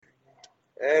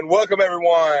And welcome,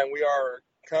 everyone. We are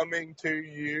coming to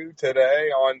you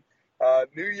today on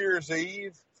New Year's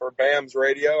Eve for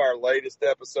BAMSRadio, our latest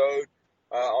episode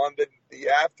on the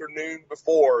afternoon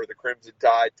before the Crimson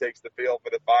Tide takes the field for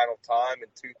the final time in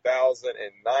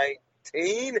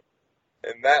 2019.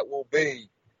 And that will be,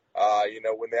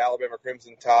 when the Alabama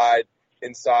Crimson Tide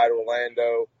inside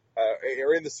Orlando,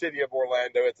 or in the city of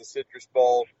Orlando at the Citrus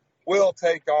Bowl, will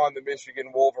take on the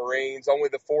Michigan Wolverines. Only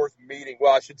the fourth meeting,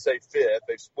 well, I should say fifth.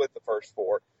 They've split the first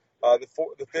four. The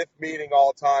fifth meeting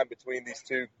all time between these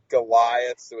two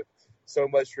Goliaths with so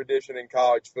much tradition in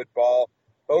college football.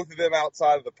 Both of them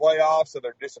outside of the playoffs, so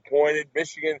they're disappointed.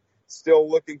 Michigan still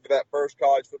looking for that first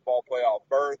college football playoff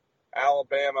berth.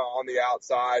 Alabama on the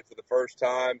outside for the first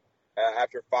time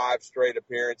after 5 straight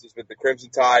appearances. But the Crimson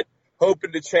Tide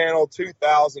hoping to channel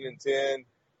 2010.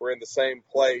 We're in the same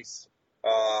place.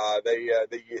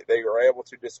 They were able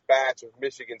to dispatch of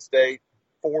Michigan State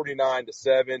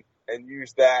 49-7 and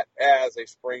use that as a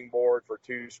springboard for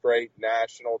 2 straight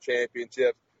national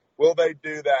championships. Will they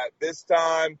do that this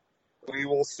time? We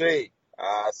will see.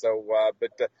 But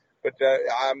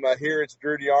I'm here. It's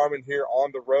Drew DeArmond here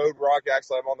on the road.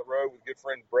 Actually, I'm on the road with good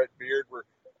friend Brett Beard. We're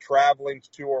traveling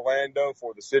to Orlando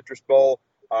for the Citrus Bowl,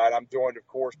 and I'm joined, of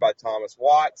course, by Thomas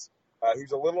Watts.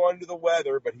 Who's a little under the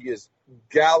weather, but he is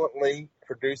gallantly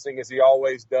producing as he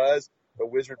always does, the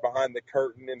wizard behind the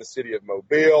curtain in the city of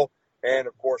Mobile. And,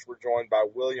 of course, we're joined by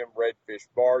William Redfish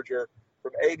Barger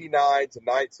from 89 to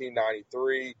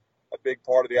 1993, a big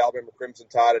part of the Alabama Crimson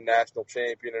Tide, a national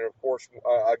champion, and, of course,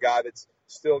 a guy that's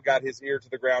still got his ear to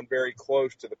the ground very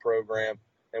close to the program.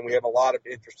 And we have a lot of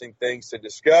interesting things to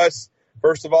discuss.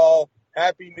 First of all,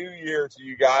 Happy New Year to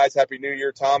you guys. Happy New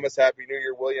Year, Thomas. Happy New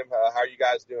Year, William. How are you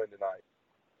guys doing tonight?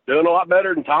 Doing a lot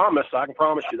better than Thomas, I can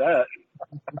promise you that.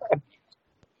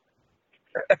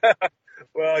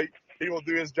 Well, he will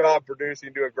do his job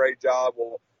producing, do a great job.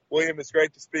 Well, William, it's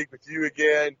great to speak with you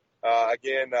again.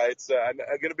 It's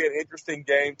going to be an interesting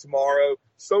game tomorrow.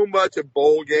 So much of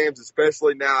bowl games,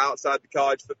 especially now outside the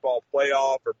college football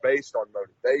playoff, are based on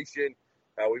motivation.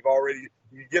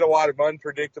 You get a lot of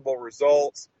unpredictable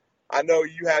results. I know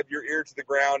you have your ear to the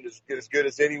ground as good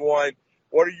as anyone.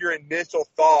 What are your initial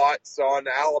thoughts on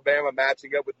Alabama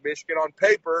matching up with Michigan? On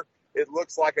paper, it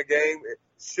looks like a game,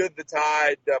 should the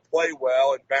Tide play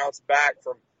well and bounce back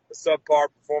from a subpar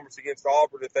performance against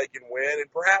Auburn, that they can win, and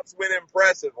perhaps win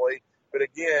impressively. But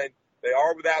again, they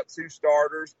are without 2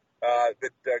 starters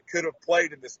that could have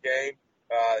played in this game,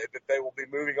 that they will be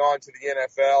moving on to the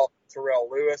NFL. Terrell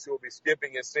Lewis, who will be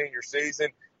skipping his senior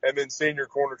season, and then senior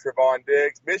corner Trevon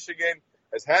Diggs. Michigan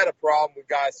has had a problem with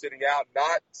guys sitting out,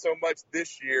 not so much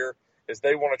this year as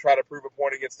they want to try to prove a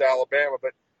point against Alabama.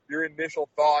 But your initial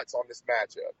thoughts on this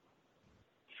matchup?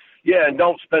 Yeah, and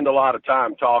don't spend a lot of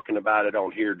time talking about it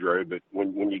on here, Drew. But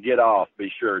when you get off,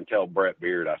 be sure and tell Brett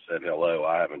Beard I said hello.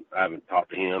 I haven't talked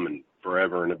to him in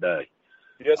forever and a day.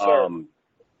 Yes, sir.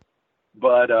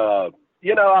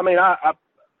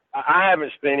 I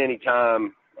haven't spent any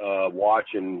time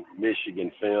watching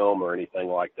Michigan film or anything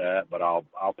like that, but I'll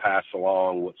pass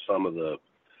along with some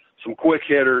quick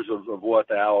hitters of what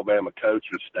the Alabama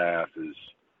coaching staff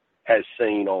has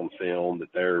seen on film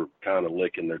that they're kind of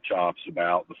licking their chops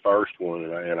about. The first one,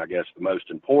 and I guess the most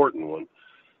important one,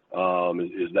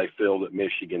 is they feel that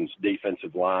Michigan's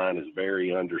defensive line is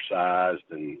very undersized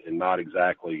and not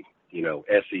exactly,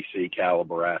 SEC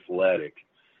caliber athletic.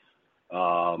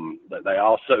 But they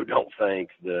also don't think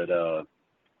that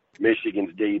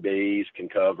Michigan's DBs can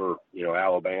cover,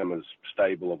 Alabama's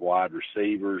stable of wide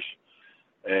receivers.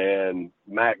 And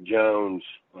Mac Jones,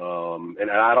 and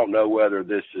I don't know whether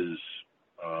this is,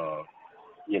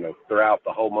 throughout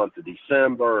the whole month of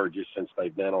December or just since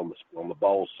they've been on the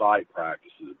bowl site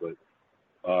practices, but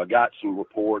got some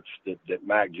reports that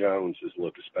Mac Jones has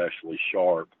looked especially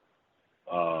sharp,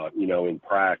 in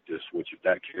practice, which if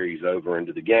that carries over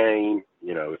into the game,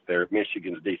 if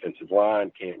Michigan's defensive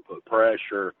line can't put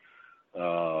pressure,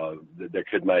 that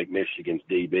could make Michigan's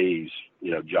DB's,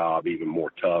 job even more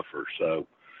tougher. So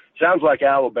sounds like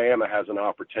Alabama has an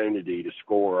opportunity to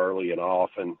score early and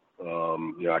often.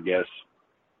 I guess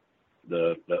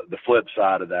the flip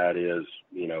side of that is,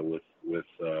 with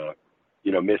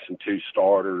missing 2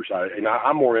 starters.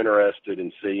 I'm more interested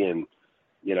in seeing,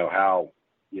 how,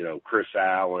 Chris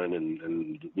Allen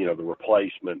and the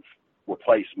replacements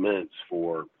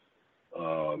for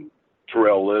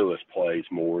Terrell Lewis plays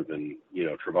more than,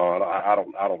 Trevon. I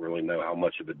don't really know how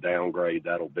much of a downgrade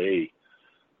that'll be,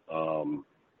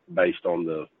 based on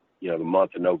the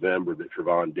month of November that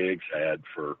Trevon Diggs had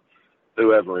for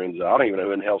whoever ends up. I don't even know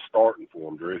who in the hell's starting for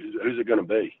him, Drew. Who's it going to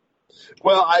be?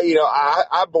 Well,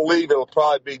 I believe it'll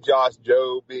probably be Josh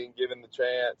Jobe being given the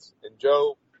chance. And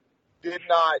Jobe did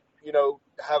not,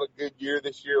 have a good year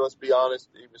this year. Let's be honest.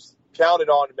 He was counted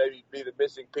on to maybe be the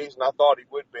missing piece, and I thought he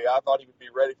would be. I thought he would be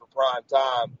ready for prime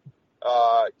time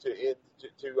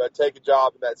to take a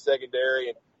job in that secondary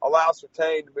and allow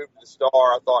Surtain to move to the star.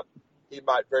 I thought he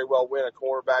might very well win a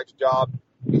cornerback's job.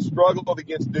 He struggled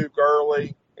against Duke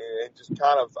early and just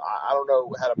kind of, I don't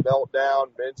know, had a meltdown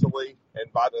mentally.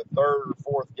 And by the third or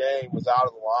fourth game was out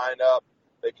of the lineup.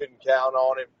 They couldn't count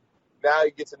on him. Now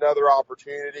he gets another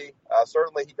opportunity.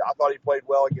 Certainly, I thought he played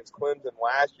well against Clemson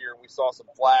last year, and we saw some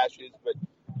flashes. But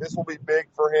this will be big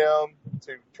for him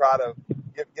to try to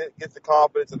get the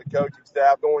confidence of the coaching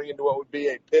staff going into what would be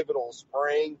a pivotal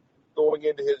spring going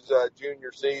into his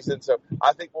junior season. So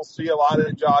I think we'll see a lot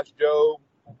of Josh Jobe.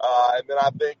 And then I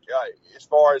think as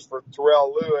far as for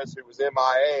Terrell Lewis, who was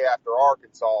MIA after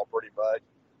Arkansas pretty much,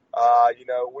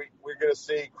 we're going to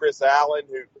see Chris Allen,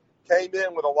 who came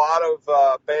in with a lot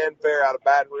of fanfare out of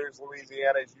Baton Rouge,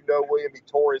 Louisiana. As you know, William, he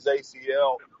tore his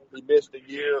ACL. He missed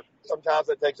a year. Sometimes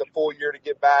it takes a full year to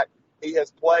get back. He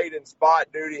has played in spot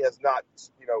duty, has not,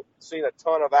 seen a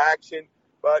ton of action.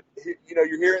 But,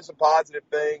 you're hearing some positive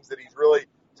things that he's really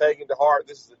taken to heart.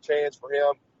 This is a chance for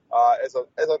him as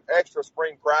an extra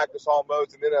spring practice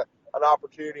almost, and then an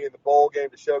opportunity in the bowl game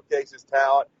to showcase his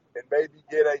talent and maybe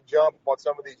get a jump on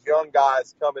some of these young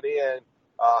guys coming in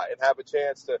and have a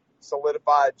chance to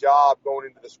solidify a job going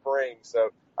into the spring. So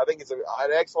I think it's an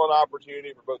excellent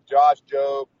opportunity for both Josh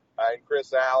Jobe and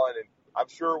Chris Allen, and I'm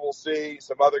sure we'll see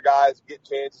some other guys get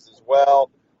chances as well,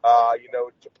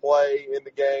 to play in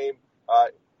the game.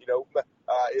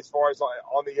 As far as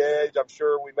on the edge, I'm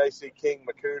sure we may see King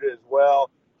Makuta as well.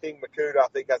 King Makuta, I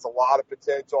think, has a lot of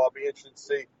potential. I'll be interested to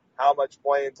see how much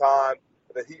playing time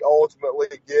that he ultimately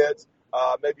gets.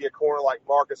 Maybe a corner like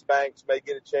Marcus Banks may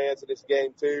get a chance in this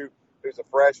game too, who's a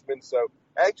freshman. So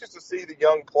anxious to see the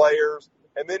young players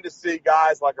and then to see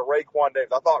guys like a Raekwon Davis.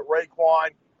 I thought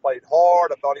Raekwon played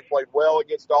hard. I thought he played well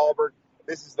against Auburn.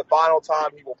 This is the final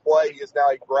time he will play. He is now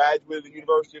a graduate of the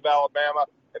University of Alabama,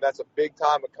 and that's a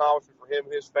big-time accomplishment for him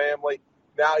and his family.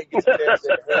 Now he gets a chance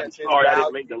to enhance his Sorry, value. I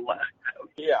didn't mean to laugh.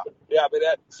 Yeah, but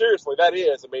seriously, that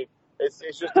is. I mean, it's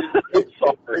just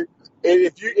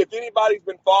if anybody's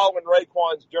been following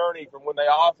Raekwon's journey from when they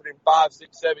offered him 5,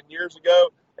 6, 7 years ago,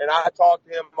 and I talked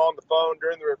to him on the phone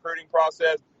during the recruiting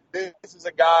process, this is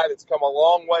a guy that's come a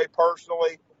long way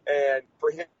personally, and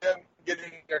for him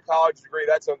getting a college degree,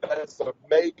 that's a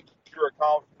major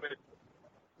accomplishment.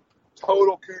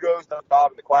 Total kudos to the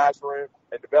job in the classroom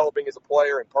and developing as a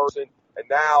player in person. And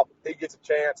now he gets a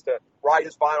chance to write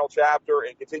his final chapter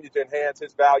and continue to enhance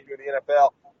his value in the NFL.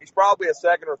 He's probably a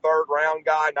second or third round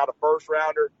guy, not a first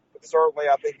rounder, but certainly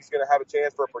I think he's going to have a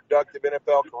chance for a productive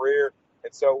NFL career.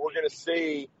 And so we're going to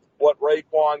see what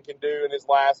Raekwon can do in his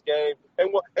last game. And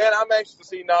I'm anxious to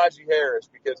see Najee Harris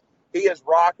because he has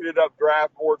rocketed up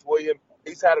draft boards, William.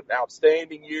 He's had an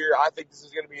outstanding year. I think this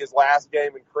is going to be his last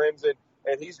game in Crimson,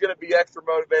 and he's going to be extra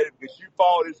motivated because you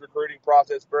followed his recruiting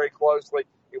process very closely.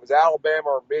 It was Alabama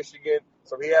or Michigan,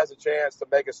 so he has a chance to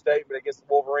make a statement against the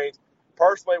Wolverines.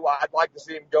 Personally, I'd like to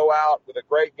see him go out with a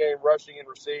great game rushing and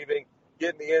receiving,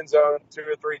 get in the end zone 2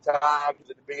 or 3 times,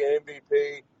 and be an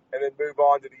MVP, and then move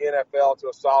on to the NFL to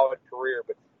a solid career.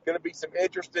 But going to be some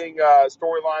interesting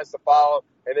storylines to follow.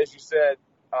 And as you said,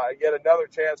 yet another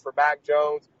chance for Mac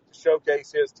Jones to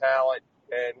showcase his talent.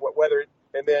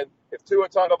 And then if Tua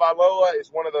Tagovailoa is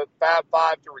one of the Fab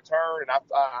Five to return, and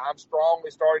I'm strongly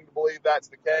starting to believe that's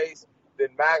the case, then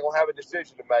Mac will have a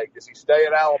decision to make. Does he stay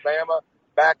at Alabama,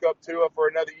 back up Tua for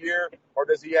another year, or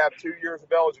does he have 2 years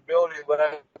of eligibility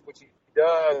left, which he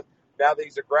does now that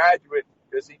he's a graduate?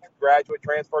 Does he graduate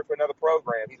transfer to another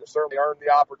program? He's certainly earned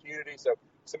the opportunity. So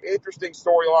some interesting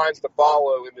storylines to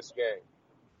follow in this game.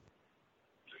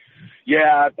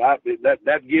 Yeah,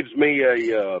 that gives me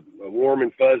a warm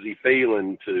and fuzzy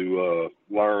feeling to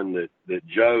learn that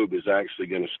Jobe is actually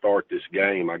going to start this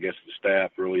game. I guess the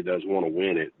staff really does want to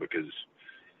win it because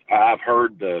I've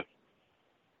heard the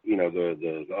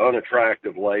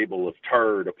unattractive label of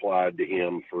turd applied to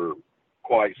him for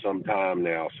quite some time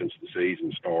now since the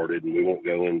season started, and we won't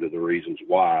go into the reasons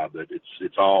why, but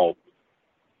it's all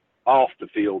off the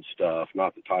field stuff,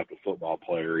 not the type of football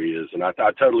player he is. And I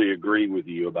totally agree with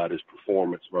you about his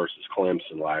performance versus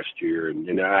Clemson last year.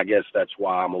 And I guess that's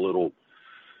why I'm a little,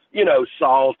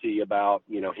 salty about,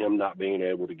 him not being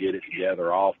able to get it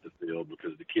together off the field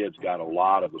because the kid's got a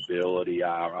lot of ability.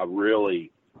 I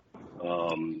really,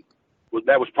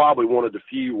 that was probably one of the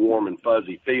few warm and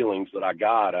fuzzy feelings that I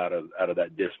got out of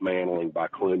that dismantling by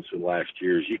Clemson last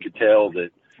year is you could tell that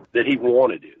that he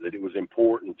wanted it, that it was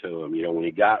important to him. When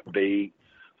he got beat,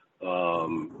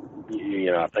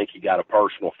 I think he got a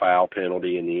personal foul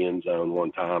penalty in the end zone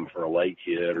one time for a late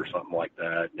hit or something like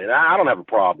that. And I don't have a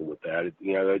problem with that.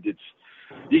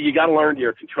 You got to learn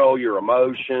to control your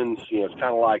emotions. It's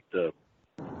kind of like the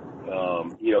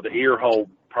ear hole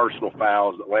personal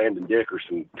fouls that Landon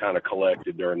Dickerson kind of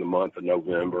collected during the month of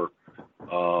November.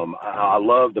 I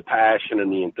love the passion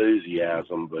and the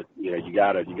enthusiasm, but you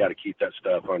got to keep that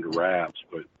stuff under wraps.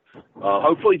 But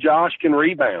hopefully Josh can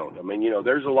rebound. I mean,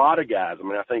 there's a lot of guys. I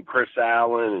mean, I think Chris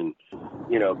Allen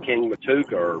and King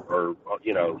Matuka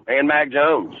and Mac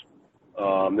Jones.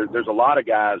 There's a lot of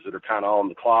guys that are kind of on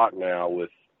the clock now with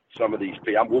some of these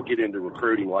people. We'll get into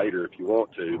recruiting later if you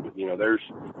want to, but there's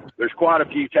quite a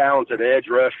few talented edge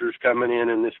rushers coming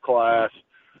in this class.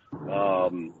 A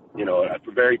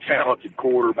very talented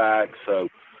quarterback. So,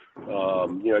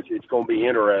 it's going to be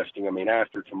interesting. I mean,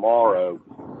 after tomorrow,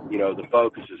 the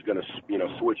focus is going to,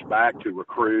 switch back to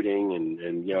recruiting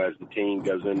and as the team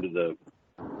goes into the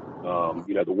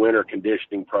winter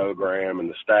conditioning program and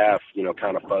the staff,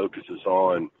 kind of focuses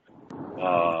on,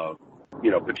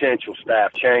 potential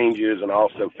staff changes and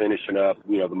also finishing up,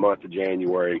 the month of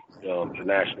January to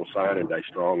National Signing Day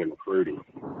strong in recruiting.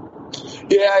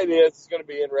 Yeah, it is. It's going to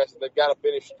be interesting. They've got to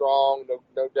finish strong,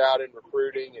 no doubt, in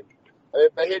recruiting. And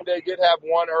they did have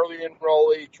one early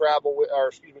enrollee he can't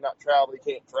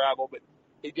travel, but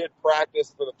he did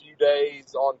practice for the few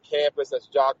days on campus. That's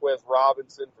Jacquez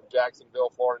Robinson from Jacksonville,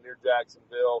 Florida, near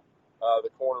Jacksonville, the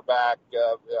cornerback,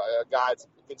 a guy that's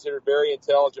considered very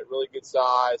intelligent, really good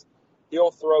size.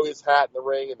 He'll throw his hat in the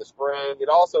ring in the spring. It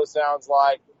also sounds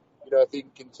like, if he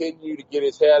can continue to get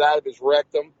his head out of his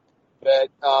rectum, that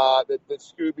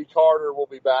Scooby Carter will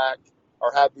be back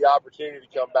or have the opportunity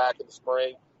to come back in the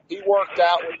spring. He worked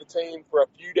out with the team for a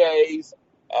few days,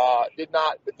 but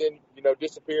then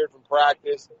disappeared from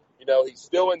practice. He's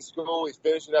still in school. He's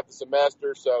finishing up the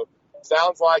semester, so it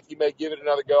sounds like he may give it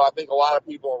another go. I think a lot of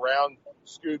people around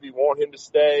Scooby want him to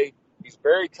stay. He's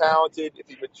very talented. If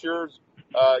he matures,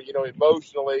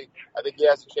 emotionally, I think he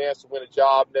has a chance to win a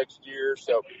job next year.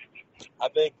 So I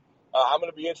think I'm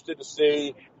going to be interested to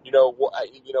see,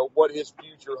 what his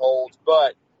future holds.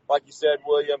 But like you said,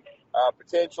 William,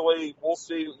 potentially we'll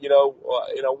see,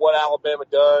 what Alabama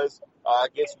does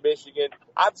against Michigan.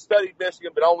 I've studied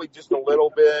Michigan, but only just a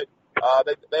little bit.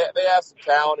 They have some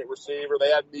talent at receiver.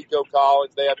 They have Nico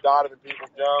Collins. They have Donovan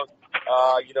Peoples-Jones.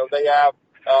 They have,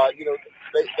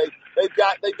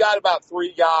 they've got about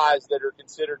three guys that are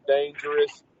considered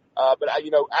dangerous. But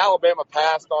Alabama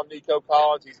passed on Nico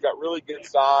Collins. He's got really good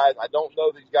size. I don't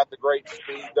know that he's got the great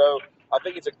speed, though. I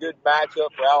think it's a good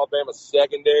matchup for Alabama's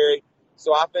secondary.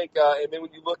 So I think, and then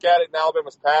when you look at it in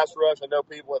Alabama's pass rush, I know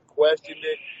people have questioned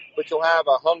it, but you'll have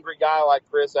a hungry guy like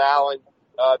Chris Allen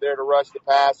there to rush the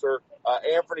passer.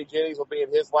 Anthony Jennings will be in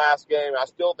his last game. I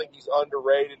still think he's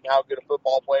underrated and how good a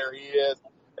football player he is.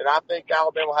 And I think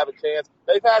Alabama will have a chance.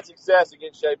 They've had success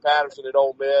against Shea Patterson at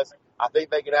Ole Miss. I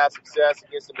think they can have success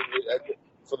against them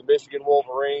for the Michigan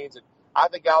Wolverines. And I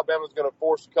think Alabama's going to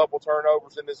force a couple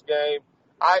turnovers in this game.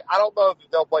 I don't know if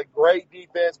they'll play great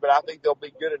defense, but I think they'll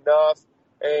be good enough.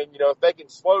 And, if they can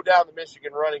slow down the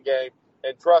Michigan running game,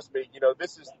 and trust me,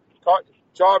 this is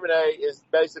Charbonnet is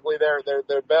basically their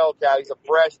bell cow. He's a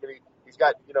freshman. He's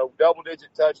got,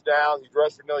 double-digit touchdowns. He's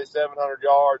rushed for nearly 700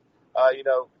 yards.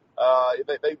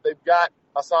 They've got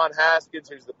Hassan Haskins,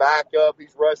 who's the backup.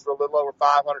 He's rushed for a little over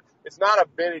 500. It's not a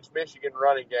vintage Michigan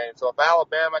running game. So if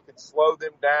Alabama can slow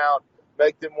them down,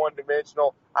 make them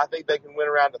one-dimensional, I think they can win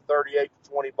around a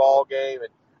 38-20 ball game. And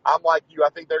I'm like you.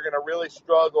 I think they're going to really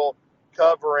struggle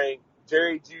covering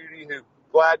Jerry Jeudy, who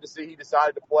glad to see he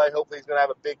decided to play. Hopefully he's going to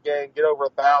have a big game, get over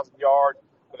 1,000 yards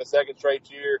for the second straight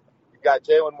year. You've got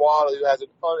Jalen Waddle, who had an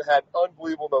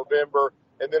unbelievable November.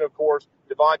 And then, of course,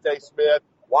 Devontae Smith.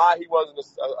 Why he wasn't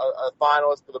a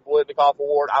finalist for the Blitnikoff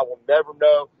Award, I will never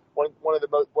know. One of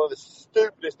the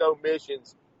stupidest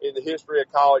omissions in the history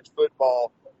of college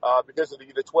football because of the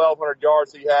 1,200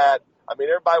 yards he had. I mean,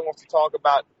 everybody wants to talk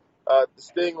about the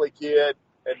Stingley kid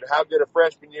and how good a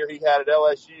freshman year he had at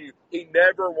LSU. He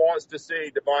never wants to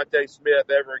see Devontae Smith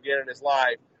ever again in his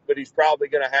life, but he's probably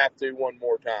going to have to one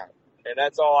more time. And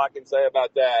that's all I can say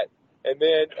about that. And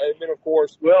then of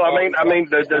course. Well, I mean,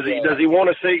 does he want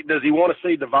to see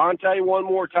Devontae one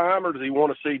more time, or does he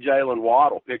want to see Jalen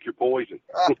Waddle? Pick your poison.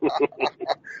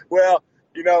 Well,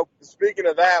 speaking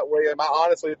of that, William, I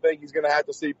honestly think he's going to have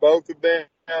to see both of them.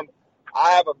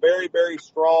 I have a very, very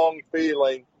strong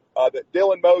feeling that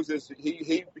Dylan Moses,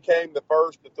 he became the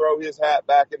first to throw his hat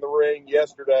back in the ring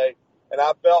yesterday, and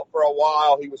I felt for a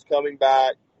while he was coming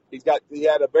back. He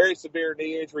had a very severe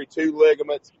knee injury, 2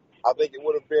 ligaments. I think it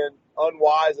would have been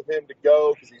unwise of him to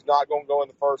go because he's not going to go in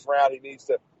the first round. He needs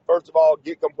to, first of all,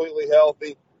 get completely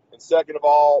healthy. And second of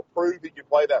all, prove he can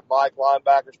play that Mike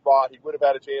linebacker spot. He would have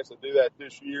had a chance to do that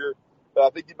this year. But I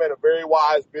think he made a very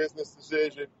wise business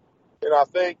decision. And I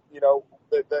think,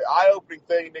 the eye-opening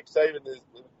thing Nick Saban has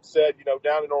said,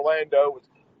 down in Orlando was,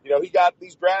 he got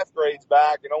these draft grades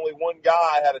back, and only one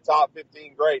guy had a top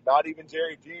 15 grade, not even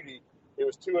Jerry Jeudy. It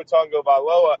was Tua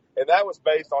Tagovailoa, and that was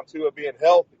based on Tua being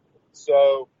healthy.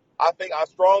 So I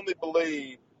strongly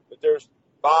believe that there's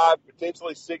 5,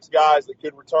 potentially 6 guys that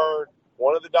could return.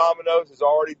 One of the dominoes has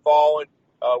already fallen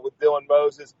with Dylan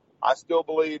Moses. I still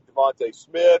believe Devontae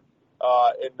Smith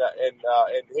and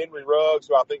Henry Ruggs,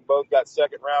 who I think both got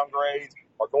second-round grades,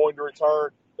 are going to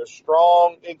return. There's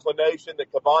strong inclination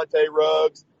that Cavante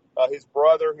Ruggs, his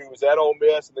brother, who was at Ole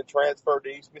Miss and then transferred to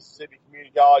East Mississippi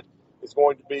Community College, is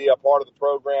going to be a part of the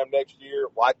program next year,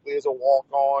 likely as a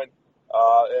walk-on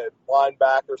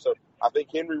linebacker. So I think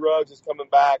Henry Ruggs is coming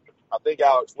back. I think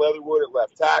Alex Leatherwood at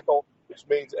left tackle, which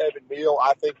means Evan Neal,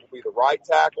 I think, will be the right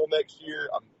tackle next year.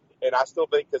 And I still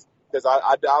think because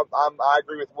I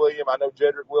agree with William. I know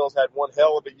Jedrick Wills had one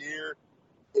hell of a year,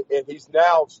 and he's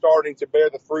now starting to bear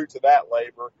the fruits of that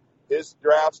labor. His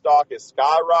draft stock is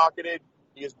skyrocketed.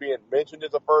 He is being mentioned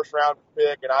as a first-round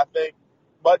pick, and I think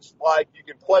much like you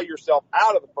can play yourself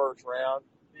out of the first round,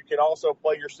 you can also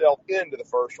play yourself into the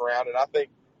first round, and I think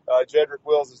Jedrick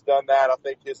Wills has done that. I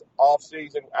think his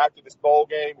offseason after this bowl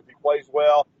game, if he plays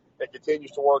well and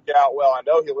continues to work out well, I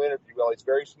know he'll interview well. He's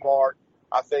very smart.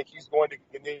 I think he's going to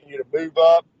continue to move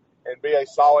up and be a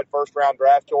solid first-round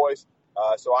draft choice.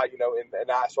 So I do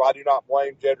not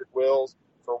blame Jedrick Wills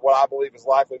for what I believe is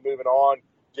likely moving on.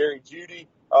 Jerry Jeudy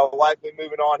likely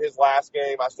moving on his last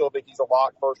game. I still think he's a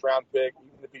locked first-round pick,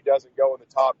 even if he doesn't go in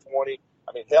the top 20.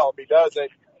 I mean, hell, if he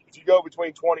doesn't, if you go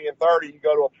between 20 and 30, you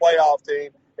go to a playoff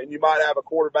team, and you might have a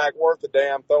quarterback worth a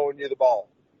damn throwing you the ball.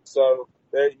 So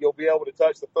you'll be able to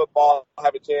touch the football,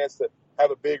 have a chance to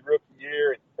have a big rookie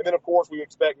year. And then, of course, we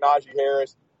expect Najee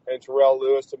Harris and Terrell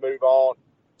Lewis to move on.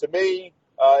 To me,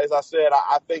 as I said,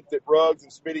 I think that Ruggs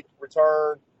and Smitty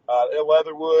return,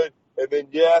 Leatherwood. And then,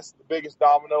 yes, the biggest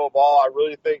domino of all, I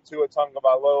really think Tua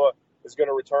Tagovailoa is going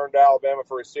to return to Alabama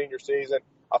for his senior season.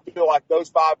 I feel like those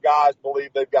 5 guys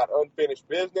believe they've got unfinished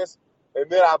business. And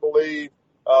then I believe,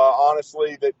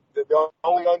 honestly, that the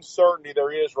only uncertainty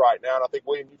there is right now, and I think,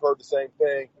 William, you've heard the same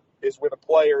thing, is with a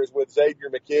player, is with Xavier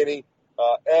McKinney.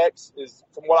 X is,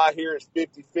 from what I hear, is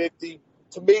 50-50.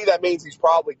 To me, that means he's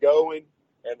probably going.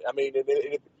 And, I mean,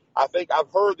 I think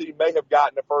I've heard that he may have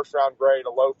gotten a first-round grade,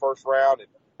 a low first round. And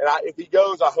if he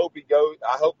goes, I hope he goes.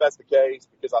 I hope that's the case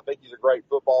because I think he's a great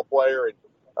football player. And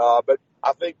but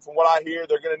I think from what I hear,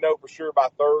 they're going to know for sure by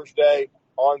Thursday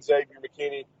on Xavier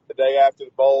McKinney the day after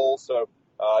the bowl. So,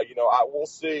 we'll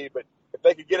see. But if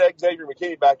they could get Xavier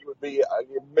McKinney back, it would be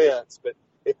immense. But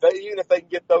even if they can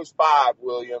get those 5,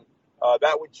 William,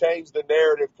 that would change the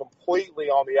narrative completely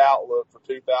on the outlook for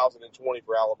 2020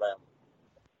 for Alabama.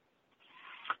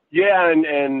 Yeah,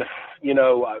 and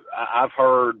I've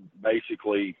heard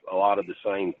basically a lot of the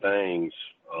same things,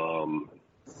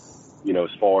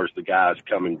 as far as the guys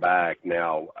coming back.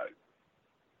 Now,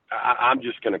 I'm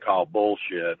just going to call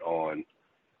bullshit on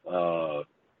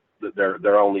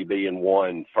there only being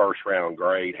one first-round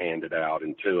grade handed out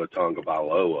in Tua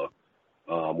Tagovailoa,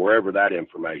 wherever that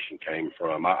information came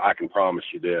from. I can promise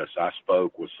you this. I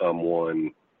spoke with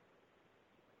someone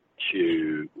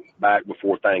back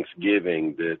before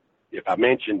Thanksgiving that if I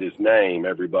mentioned his name,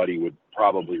 everybody would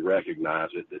probably recognize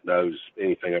it that knows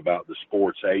anything about the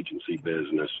sports agency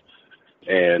business.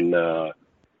 And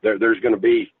there's going to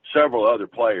be several other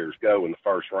players go in the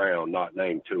first round not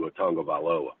named Tua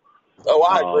Tagovailoa. Oh,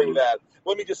 I agree with that.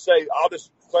 Let me just say, I'll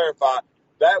just clarify,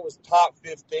 that was top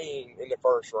 15 in the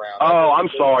first round. Oh, I'm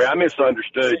sorry. I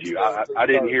misunderstood you. I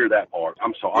didn't hear that part.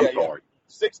 I'm sorry. I'm sorry.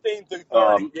 16 through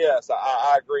 30, yes,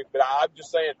 I agree. But I'm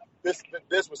just saying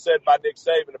this was said by Nick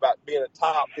Saban about being a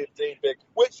top 15 pick,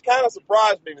 which kind of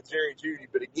surprised me with Jerry Jeudy.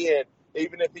 But again,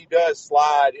 even if he does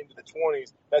slide into the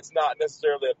 20s, that's not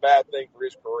necessarily a bad thing for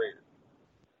his career.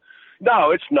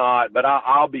 No, it's not. But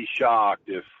I'll be shocked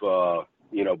if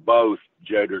both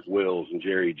Jedrick Wills and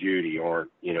Jerry Jeudy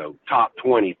aren't top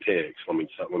 20 picks. Let me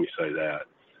say that.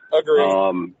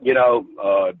 Agreed.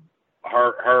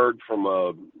 Heard from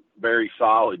a very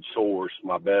solid source,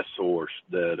 my best source,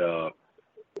 that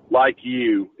like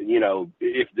you,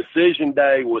 if decision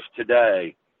day was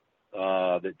today,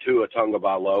 that Tua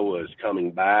Tagovailoa is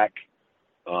coming back.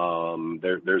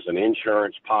 There's an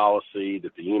insurance policy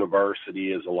that the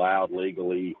university is allowed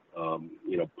legally,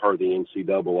 per the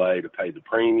NCAA to pay the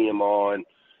premium on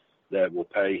that will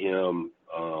pay him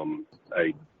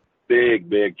a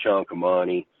big chunk of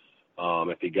money.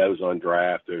 If he goes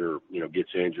undrafted or,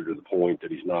 gets injured to the point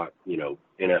that he's not,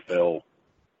 NFL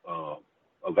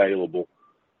available.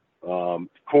 Of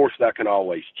course, that can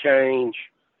always change.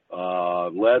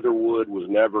 Leatherwood was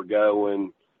never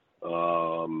going.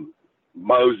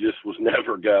 Moses was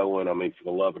never going. I mean, for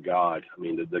the love of God. I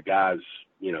mean, the guy's,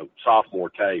 sophomore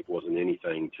tape wasn't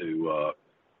anything to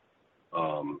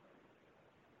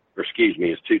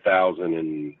his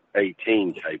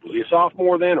 2018 tape. Was he a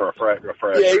sophomore then or a freshman?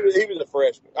 Yeah, he was a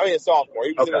freshman. I mean, a sophomore.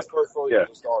 He was in his first full year as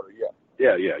a starter,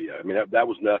 Yeah. I mean, that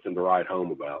was nothing to write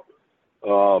home about.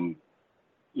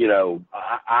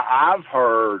 I've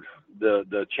heard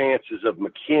the chances of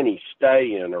McKinney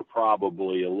staying are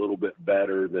probably a little bit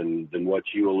better than what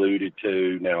you alluded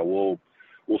to. Now, we'll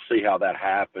see how that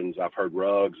happens. I've heard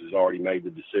Ruggs has already made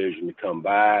the decision to come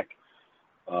back.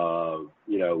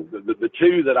 The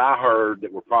two that I heard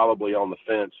that were probably on the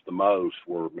fence the most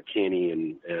were McKinney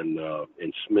and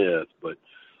Smith. But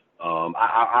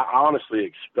I honestly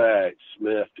expect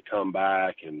Smith to come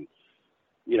back, and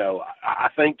I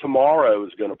think tomorrow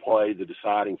is going to play the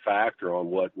deciding factor on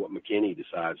what McKinney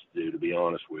decides to do. To be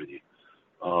honest with you,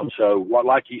 so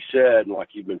like you said, and like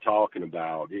you've been talking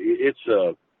about, it's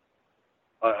a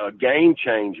game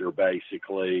changer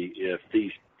basically if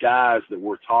these guys that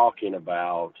we're talking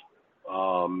about,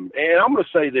 and I'm going to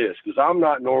say this because I'm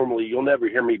not normally, you'll never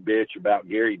hear me bitch about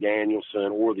Gary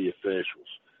Danielson or the officials.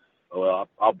 Well,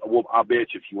 I'll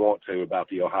bitch if you want to about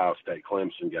the Ohio State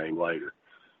Clemson game later.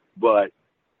 But,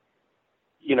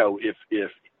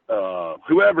 if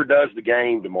whoever does the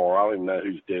game tomorrow, I don't even know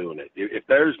who's doing it. If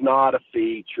there's not a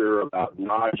feature about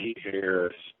Najee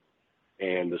Harris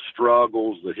and the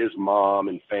struggles that his mom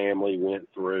and family went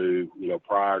through,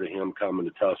 prior to him coming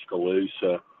to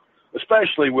Tuscaloosa,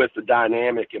 especially with the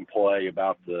dynamic in play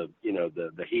about the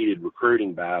heated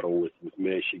recruiting battle with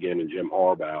Michigan and Jim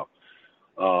Harbaugh,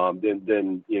 then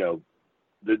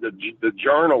the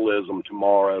journalism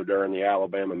tomorrow during the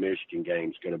Alabama-Michigan game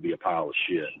is going to be a pile of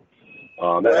shit.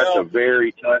 That's a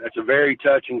very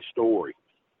touching story.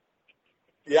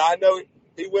 Yeah, I know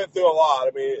he went through a lot.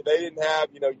 I mean, they didn't have,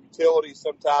 utilities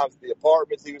sometimes, the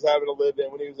apartments he was having to live in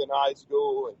when he was in high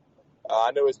school. And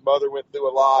I know his mother went through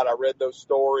a lot. I read those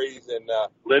stories and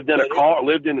lived out of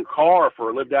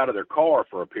their car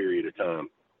for a period of time.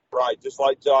 Right, just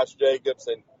like Josh Jacobs.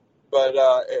 But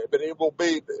it will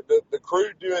be the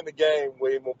crew doing the game,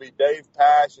 William, will be Dave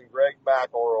Pash and Greg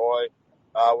McElroy,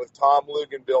 with Tom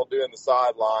Luganbill doing the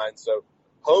sidelines. So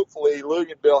hopefully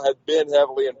Luganbill had been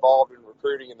heavily involved in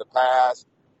recruiting in the past.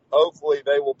 Hopefully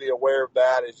they will be aware of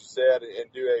that, as you said,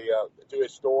 and do a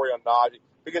story on Najee,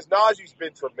 because Najee's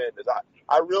been tremendous.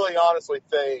 I really honestly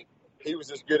think he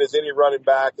was as good as any running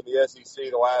back in the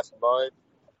SEC the last month,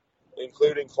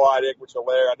 including Clyde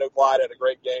Edwards-Helaire. I know Clyde had a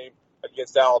great game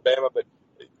against Alabama, but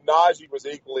Najee was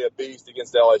equally a beast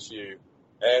against LSU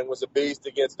and was a beast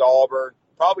against Auburn.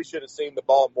 Probably should have seen the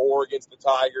ball more against the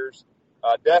Tigers.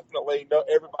 Definitely,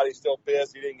 everybody's still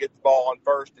pissed he didn't get the ball on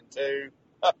 1st and 2.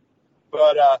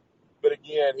 But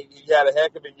again, he had a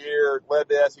heck of a year, led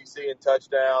the SEC in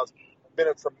touchdowns, been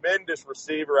a tremendous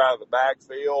receiver out of the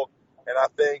backfield, and I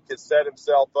think has set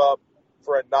himself up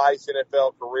for a nice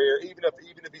NFL career, even if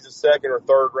he's a 2nd or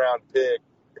 3rd round pick.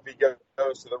 If he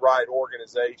goes to the right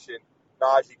organization,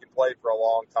 Najee can play for a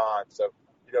long time. So,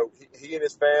 he and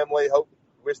his family,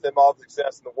 wish them all the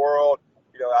success in the world.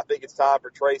 I think it's time for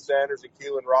Trey Sanders and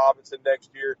Keelan Robinson next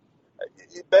year.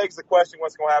 It begs the question,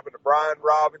 what's going to happen to Brian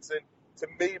Robinson? To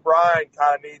me, Brian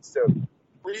kind of needs to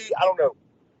I don't know.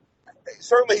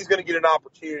 Certainly he's going to get an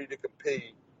opportunity to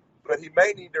compete, but he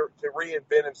may need to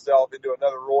reinvent himself into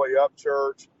another Roy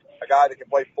Upchurch, a guy that can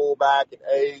play fullback and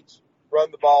age,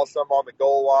 run the ball some on the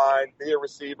goal line, be a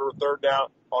receiver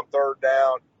on third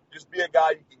down, just be a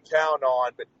guy you can count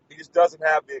on, but he just doesn't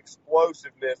have the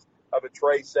explosiveness of a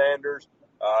Trey Sanders,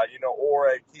 or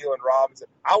a Keelan Robinson.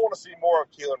 I want to see more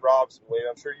of Keelan Robinson, Lee.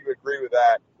 I'm sure you agree with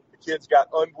that. The kid's got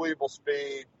unbelievable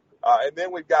speed. And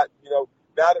then we've got, now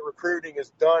that recruiting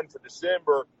is done for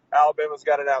December, Alabama's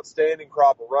got an outstanding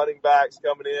crop of running backs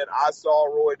coming in. I saw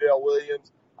Roydale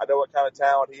Williams. I know what kind of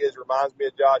talent he is. Reminds me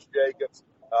of Josh Jacobs.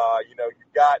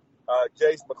 You've got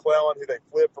Jace McClellan, who they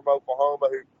flipped from Oklahoma,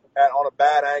 who on a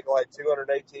bad ankle had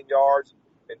 218 yards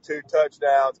and 2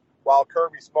 touchdowns, while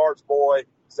Kirby Smart's boy,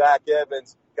 Zach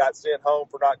Evans, got sent home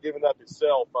for not giving up his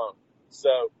cell phone.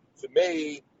 So, to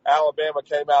me, Alabama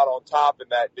came out on top in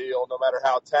that deal, no matter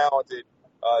how talented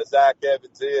Zach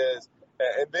Evans is.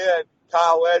 And then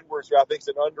Kyle Edwards, who I think is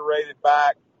an underrated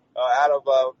back out of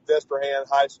Destrehan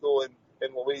High School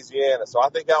in Louisiana. So I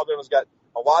think Alabama's got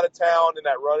a lot of talent in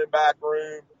that running back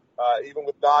room. even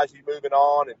with Najee moving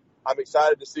on. And I'm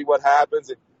excited to see what happens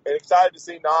and excited to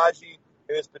see Najee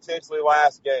in his potentially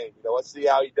last game. Let's see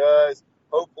how he does.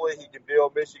 Hopefully he can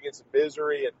deal Michigan some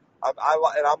misery. And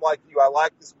I'm like you. I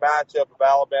like this matchup of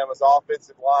Alabama's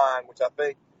offensive line, which I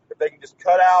think if they can just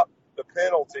cut out the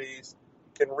penalties,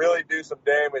 can really do some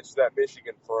damage to that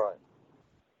Michigan front.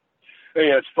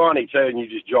 Yeah, it's funny, Ted, you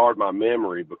just jarred my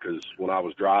memory because when I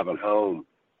was driving home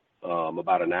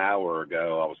about an hour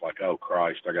ago, I was like, oh,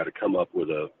 Christ, I got to come up with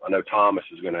I know Thomas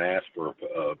is going to ask for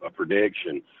a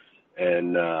prediction,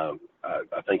 and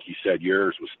I think you said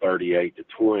yours was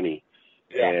 38-20.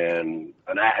 Yeah. And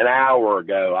an hour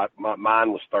ago,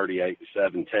 mine was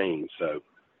 38-17. So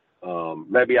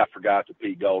maybe I forgot that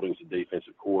Pete Golding's the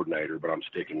defensive coordinator, but I'm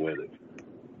sticking with it.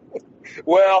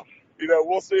 Well,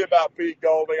 we'll see about Pete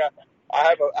Golding. I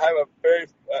have a very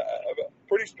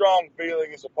pretty strong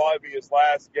feeling this will probably be his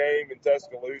last game in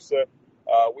Tuscaloosa.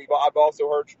 I've also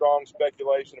heard strong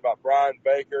speculation about Brian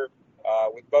Baker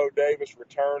with Bo Davis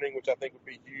returning, which I think would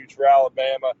be huge for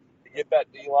Alabama to get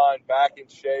that D-line back in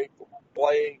shape,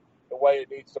 playing the way it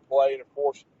needs to play. And, of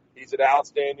course, he's an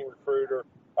outstanding recruiter.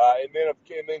 And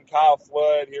then Kyle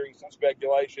Flood, hearing some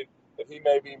speculation that he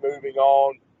may be moving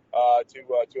on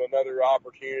to another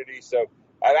opportunity. So,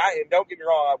 and don't get me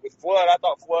wrong, with Flood, I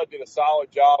thought Flood did a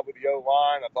solid job with the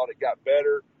O-line. I thought it got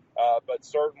better, but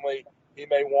certainly he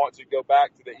may want to go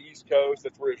back to the East Coast.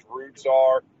 That's where his roots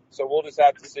are. So we'll just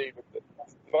have to see. But the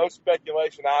most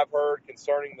speculation I've heard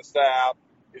concerning the staff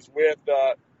is with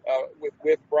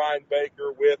Brian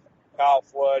Baker, with Kyle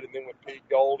Flood, and then with Pete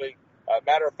Golding.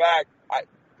 Matter of fact,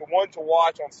 the one to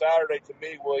watch on Saturday to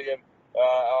me, William,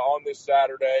 on this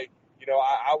Saturday,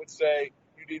 I would say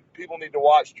people need to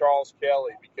watch Charles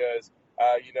Kelly because,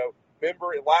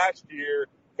 remember last year,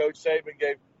 Coach Saban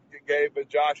gave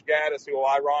Josh Gaddis, who will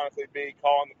ironically be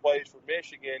calling the plays for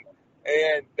Michigan,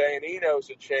 and Dan Enos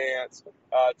a chance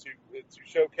to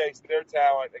showcase their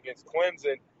talent against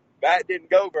Clemson. That didn't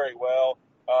go very well.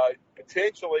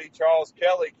 Potentially, Charles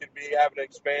Kelly could be having an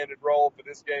expanded role for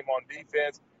this game on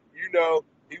defense.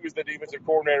 He was the defensive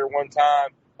coordinator one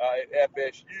time at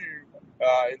FSU,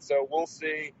 and so we'll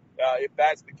see if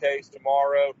that's the case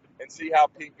tomorrow and see how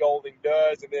Pete Golding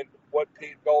does and then what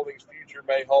Pete Golding's future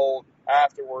may hold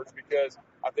afterwards because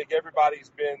I think everybody's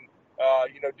been,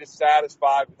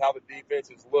 dissatisfied with how the defense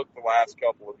has looked the last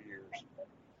couple of years.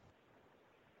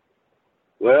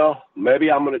 Well,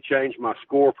 maybe I'm going to change my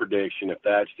score prediction if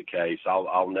that's the case.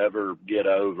 I'll never get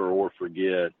over or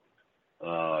forget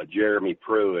Jeremy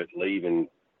Pruitt leaving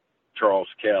Charles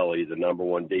Kelly, the number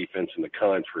one defense in the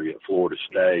country at Florida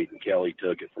State, and Kelly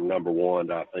took it from number one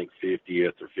to, I think,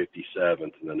 50th or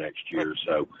 57th in the next year.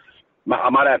 So I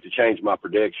might have to change my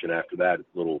prediction after that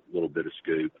little bit of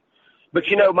scoop. But,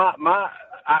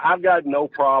 I've got no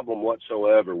problem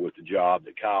whatsoever with the job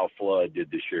that Kyle Flood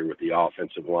did this year with the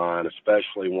offensive line,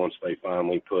 especially once they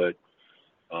finally put,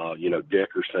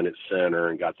 Dickerson at center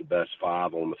and got the best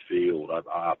five on the field.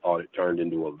 I thought it turned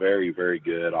into a very, very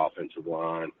good offensive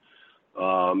line.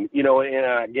 And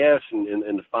I guess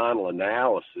in the final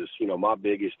analysis, my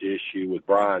biggest issue with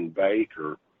Brian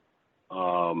Baker,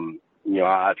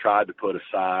 I tried to put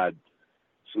aside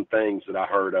some things that I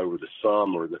heard over the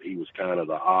summer that he was kind of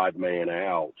the odd man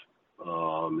out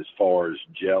as far as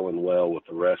gelling well with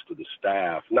the rest of the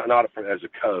staff, not as a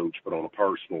coach, but on a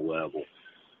personal level.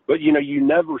 But, you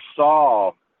never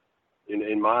saw,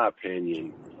 in my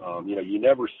opinion, you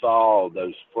never saw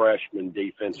those freshman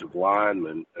defensive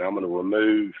linemen, and I'm going to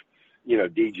remove,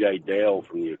 DJ Dale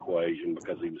from the equation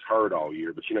because he was hurt all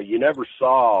year. But, you never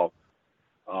saw,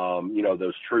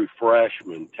 those true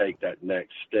freshmen take that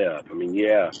next step. I mean,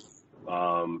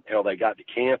 hell, they got to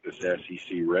campus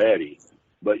SEC ready.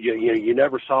 But, you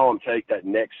never saw them take that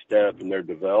next step in their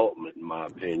development, in my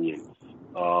opinion.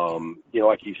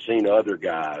 Like you've seen other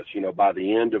guys, by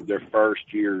the end of their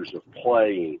first years of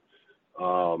playing,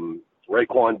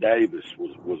 Raekwon Davis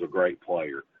was a great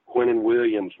player. Quinnen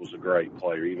Williams was a great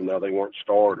player, even though they weren't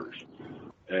starters.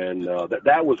 And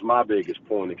that was my biggest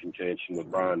point of contention with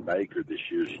Brian Baker this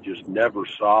year. You just never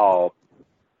saw,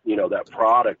 that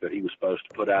product that he was supposed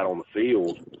to put out on the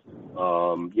field,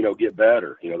 get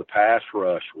better. The pass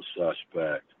rush was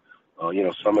suspect.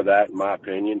 Some of that, in my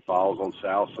opinion, falls on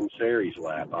Sal Sunseri's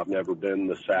lap. I've never been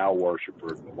the Sal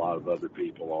worshiper. A lot of other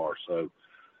people are. So,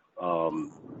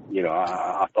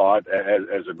 I thought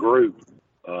as a group,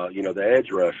 the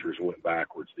edge rushers went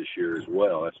backwards this year as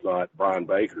well. That's not Brian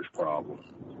Baker's problem.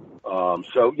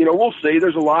 So, we'll see.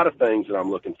 There's a lot of things that I'm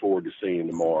looking forward to seeing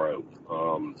tomorrow.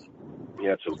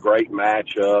 It's a great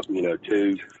matchup,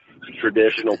 two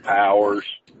traditional powers.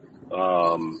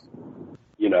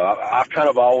 I've kind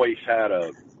of always had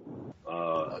a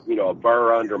a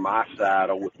burr under my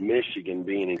saddle with Michigan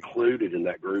being included in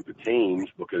that group of teams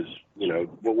because,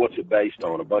 what's it based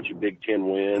on? A bunch of Big Ten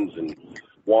wins and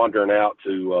wandering out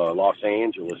to Los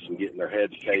Angeles and getting their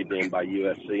heads caved in by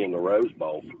USC in the Rose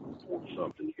Bowl for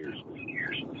 40-something years.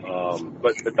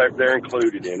 But they're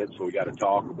included in it, so we got to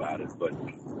talk about it. But,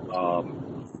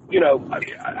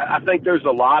 I think there's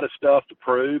a lot of stuff to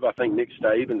prove. I think Nick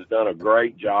Saban's done a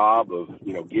great job of,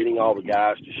 getting all the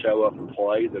guys to show up and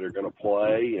play that are going to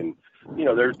play. And,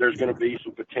 there's going to be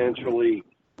some potentially,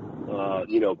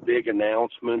 big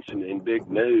announcements and big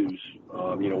news,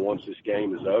 once this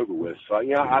game is over with. So,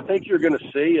 I think you're going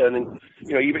to see, and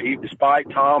even despite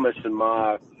Thomas and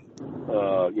my,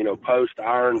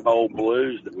 post-Iron Bowl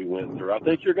blues that we went through, I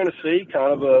think you're going to see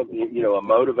kind of a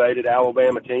motivated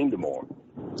Alabama team tomorrow.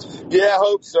 Yeah, I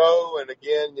hope so. And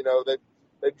again,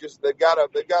 they've got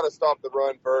to stop the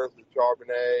run first with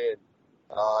Charbonnet,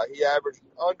 and he averaged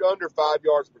under 5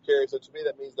 yards per carry. So to me,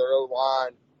 that means their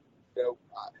O-line.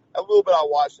 A little bit I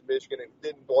watched in Michigan, and it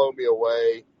didn't blow me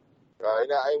away.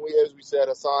 As we said,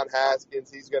 Hassan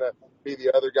Haskins, he's going to be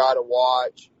the other guy to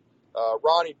watch.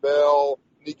 Ronnie Bell,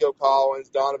 Nico Collins,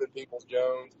 Donovan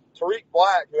Peoples-Jones, Tariq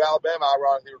Black, who Alabama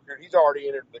ironically recruited, he's already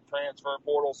entered the transfer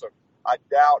portal, so I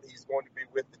doubt he's going to be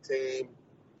with the team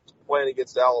playing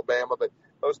against Alabama. But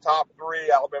those top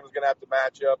three, Alabama's going to have to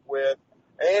match up with.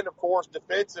 And, of course,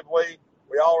 defensively,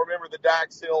 we all remember the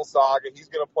Dax Hill saga. He's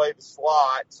going to play the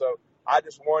slot, so I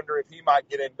just wonder if he might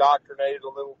get indoctrinated a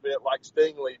little bit like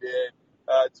Stingley did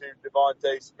to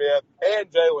Devontae Smith and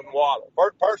Jalen Waddle.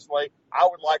 Personally, I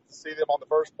would like to see them on the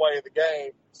first play of the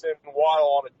game send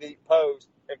Waddle on a deep post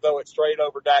and throw it straight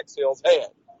over Dax Hill's head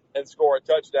and score a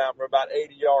touchdown from about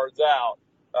 80 yards out.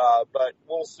 But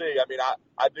we'll see. I mean,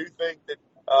 I do think that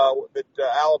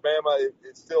Alabama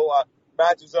is still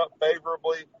matches up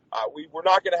favorably. We're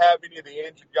not going to have any of the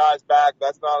injured guys back.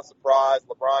 That's not a surprise.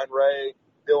 LeBron Ray,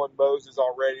 Dylan Moses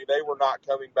already, they were not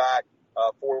coming back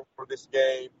for this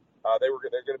game. They're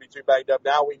going to be too banged up.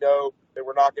 Now we know that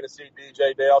we're not going to see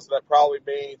DJ Dale, so that probably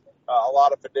means a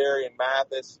lot of Fedarian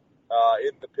Mathis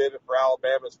in the pivot for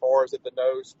Alabama as far as at the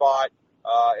nose spot.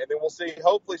 And then we'll see,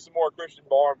 hopefully, some more Christian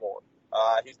Barmore.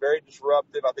 He's very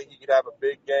disruptive. I think he could have a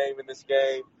big game in this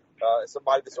game.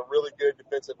 Somebody that's a really good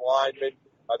defensive lineman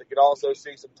that could also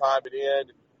see some time at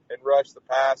end and rush the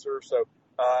passer. So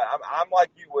I'm like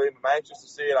you, William. I'm anxious to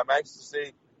see it. I'm anxious to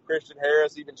see Christian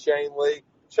Harris, even Shane Lee.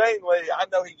 Shane Lee, I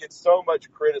know he gets so much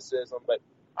criticism, but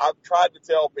I've tried to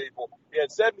tell people he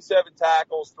had 77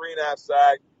 tackles, 3.5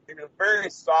 sacks. He was very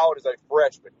solid as a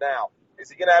freshman. Now, is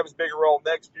he going to have his bigger role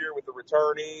next year with the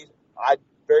returnees? I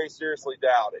very seriously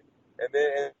doubt it.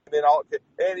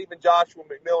 And even Joshua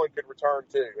McMillan could return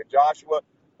too. And Joshua,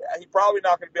 he's probably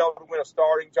not going to be able to win a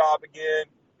starting job again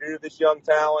due to this young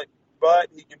talent, but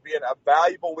he can be a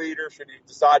valuable leader should he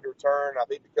decide to return. I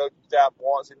think the coaching staff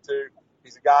wants him to.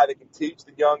 He's a guy that can teach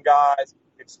the young guys,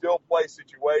 can still play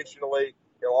situationally.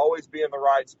 He'll always be in the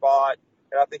right spot.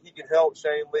 And I think he can help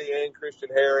Shane Lee and Christian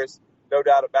Harris, no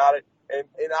doubt about it. And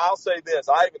I'll say this,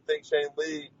 I even think Shane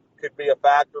Lee could be a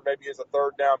factor maybe as a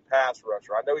third down pass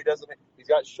rusher. I know he's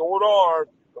got short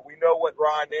arms, but we know what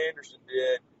Ryan Anderson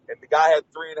did. And the guy had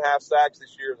 3.5 sacks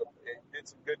this year. He did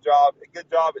a good job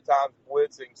at times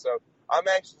blitzing. So I'm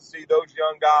anxious to see those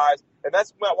young guys. And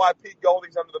that's why Pete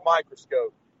Golding's under the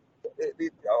microscope.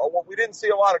 We didn't see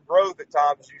a lot of growth at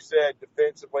times, as you said,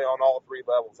 defensively on all three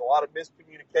levels. A lot of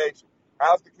miscommunication.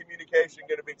 How's the communication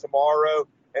going to be tomorrow?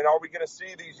 And are we going to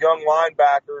see these young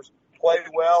linebackers play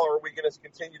well, or are we going to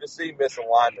continue to see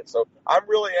misalignment? So I'm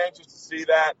really anxious to see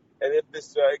that, and if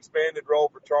this expanded role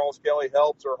for Charles Kelly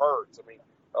helps or hurts. I mean,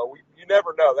 you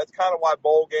never know. That's kind of why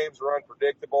bowl games are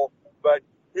unpredictable. But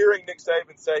hearing Nick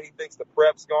Saban say he thinks the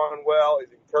prep's gone well is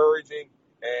encouraging,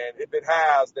 and if it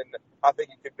has, then I think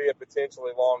it could be a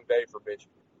potentially long day for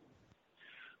Michigan.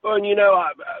 Well, and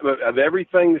of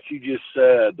everything that you just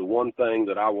said, the one thing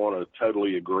that I want to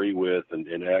totally agree with and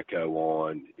echo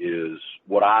on is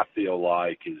what I feel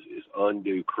like is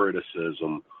undue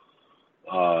criticism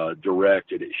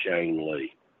directed at Shane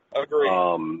Lee.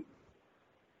 Agreed.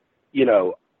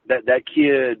 That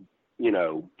kid,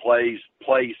 plays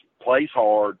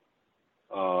hard.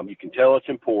 You can tell it's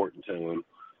important to him.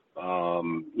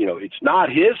 It's not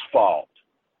his fault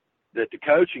that the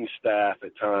coaching staff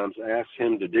at times asks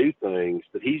him to do things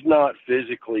that he's not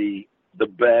physically the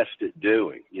best at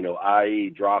doing, i.e.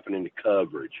 dropping into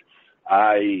coverage,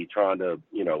 i.e. trying to,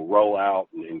 roll out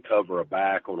and cover a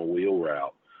back on a wheel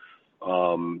route.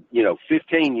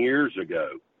 15 years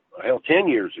ago, 10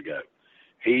 years ago,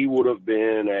 he would have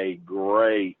been a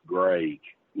great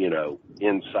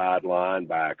inside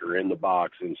linebacker, in the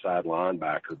box inside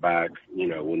linebacker back,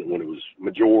 when it was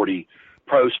majority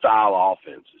pro-style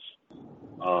offenses.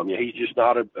 He's just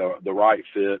not the right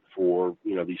fit for,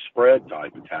 these spread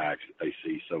type attacks that they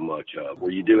see so much of,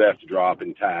 where you do have to drop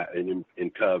in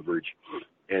coverage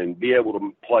and be able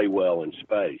to play well in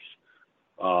space.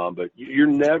 But you're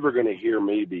never going to hear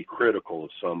me be critical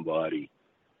of somebody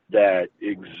that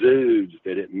exudes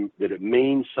that it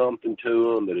means something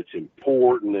to him, that it's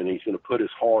important, and he's going to put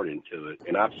his heart into it.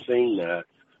 And I've seen that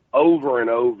over and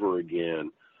over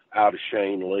again out of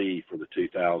Shane Lee for the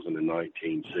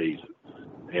 2019 season.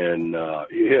 And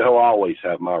he'll always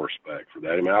have my respect for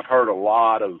that. I mean, I've heard a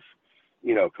lot of,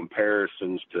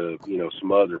 comparisons to,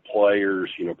 some other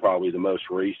players, probably the most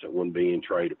recent one being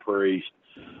Trey DePriest.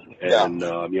 And,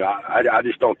 I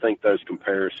just don't think those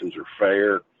comparisons are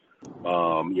fair.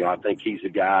 I think he's a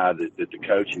guy that the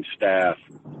coaching staff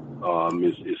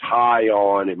is high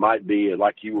on. It might be,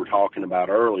 like you were talking about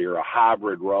earlier, a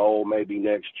hybrid role maybe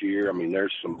next year. I mean,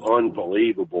 there's some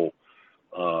unbelievable,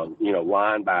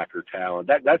 linebacker talent.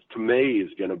 That to me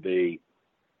is going to be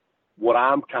what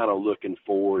I'm kind of looking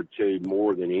forward to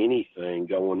more than anything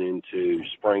going into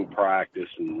spring practice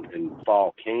and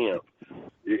fall camp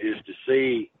is to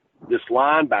see this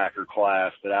linebacker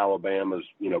class that Alabama's,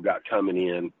 got coming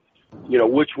in,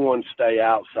 which ones stay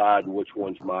outside and which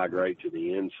ones migrate to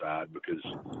the inside, because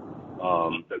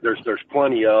there's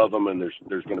plenty of them, and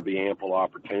there's going to be ample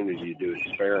opportunity to do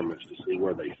experiments to see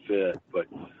where they fit. But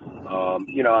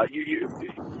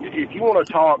if you want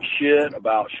to talk shit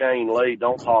about Shane Lee,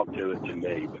 don't talk to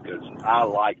me, because I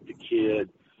like the kid.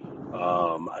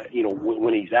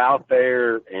 When he's out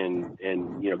there and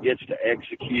gets to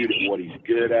execute at what he's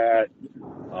good at,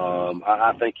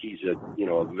 I think he's a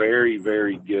very,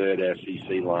 very good SEC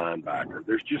linebacker.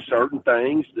 There's just certain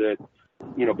things that,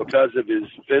 because of his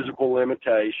physical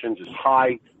limitations, his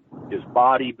height, his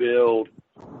body build,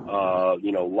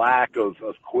 lack of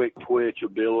quick twitch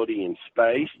ability in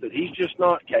space, that he's just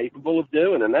not capable of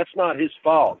doing. And that's not his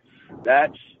fault.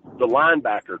 That's the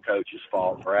linebacker coach's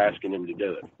fault for asking him to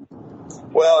do it.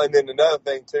 Well, and then another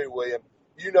thing too, William,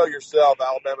 yourself,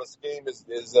 Alabama's scheme is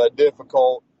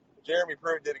difficult. Jeremy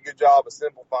Pruitt did a good job of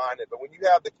simplifying it, but when you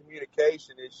have the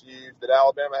communication issues that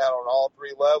Alabama had on all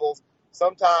three levels,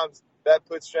 sometimes that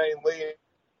puts Shane Lee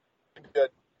in a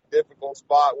difficult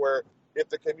spot where if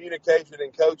the communication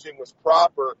and coaching was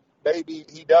proper, maybe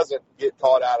he doesn't get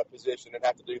caught out of position and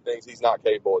have to do things he's not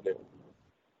capable of doing.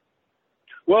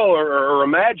 Well, or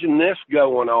imagine this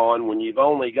going on when you've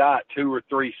only got 2 or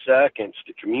 3 seconds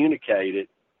to communicate it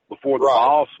before the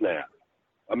ball snaps.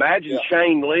 Imagine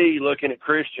Shane Lee looking at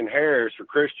Christian Harris, or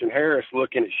Christian Harris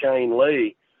looking at Shane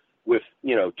Lee with,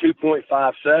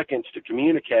 2.5 seconds to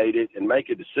communicate it and make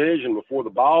a decision before the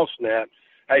ball snaps.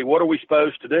 Hey, what are we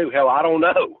supposed to do? Hell, I don't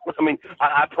know. I mean,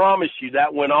 I promise you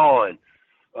that went on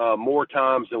more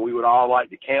times than we would all like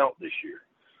to count this year.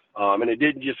 And it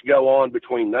didn't just go on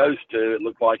between those two. It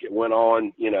looked like it went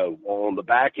on, on the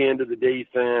back end of the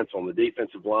defense, on the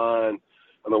defensive line.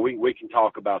 I mean, we can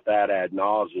talk about that ad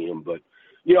nauseum, but,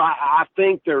 I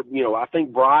think I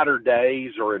think brighter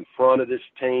days are in front of this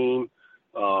team.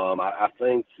 I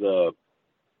think the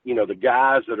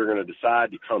guys that are going to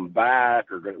decide to come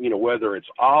back are going, whether it's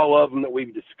all of them that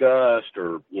we've discussed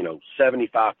or,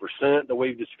 75% that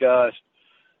we've discussed,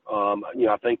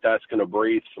 I think that's going to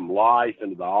breathe some life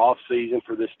into the off season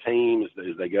for this team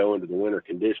as they go into the winter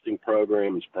conditioning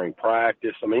program and spring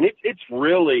practice. I mean, it's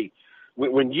really,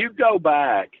 when you go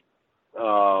back,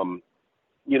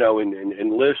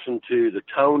 and listen to the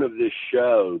tone of this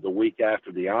show the week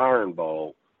after the Iron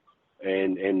Bowl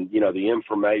and the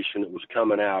information that was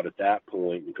coming out at that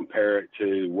point and compare it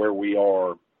to where we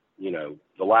are,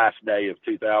 the last day of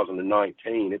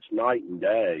 2019, it's night and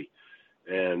day.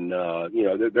 And,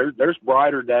 there's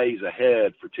brighter days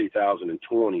ahead for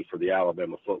 2020 for the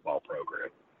Alabama football program.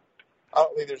 I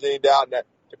don't think there's any doubt in that.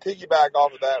 To piggyback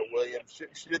off of that, William,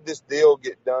 should this deal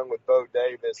get done with Bo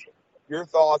Davis, your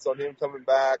thoughts on him coming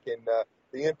back and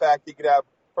the impact he could have,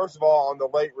 first of all, on the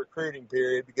late recruiting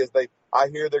period, because I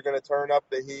hear they're going to turn up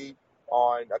the heat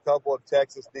on a couple of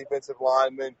Texas defensive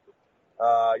linemen.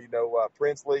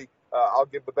 Princely, I'll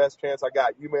give the best chance I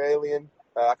got. Alien,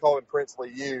 I call him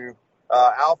Princely U.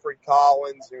 Alfred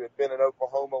Collins, who had been an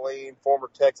Oklahoma lean, former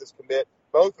Texas commit.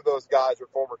 Both of those guys are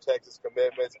former Texas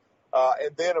commitments.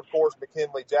 And then, of course,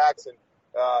 McKinley Jackson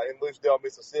in Lucedale,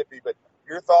 Mississippi. But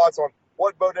your thoughts on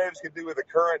what Bo Davis could do with the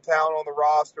current talent on the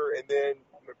roster and then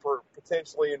for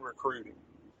potentially in recruiting?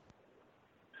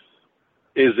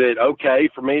 Is it okay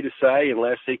for me to say,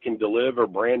 unless he can deliver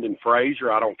Brandon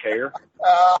Frazier, I don't care?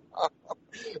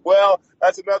 Well,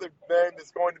 that's another name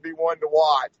that's going to be one to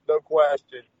watch, no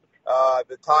question.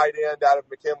 The tight end out of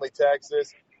McKinley,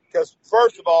 Texas. Because,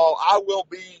 first of all, I will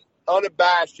be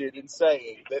unabashed in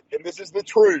saying that, and this is the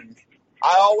truth,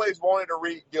 I always wanted to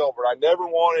read Gilbert. I never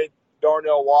wanted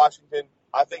Darnell Washington.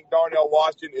 I think Darnell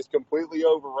Washington is completely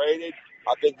overrated.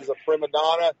 I think he's a prima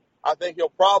donna. I think he'll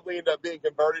probably end up being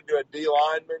converted to a D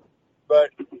lineman,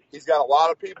 but he's got a lot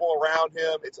of people around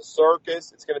him. It's a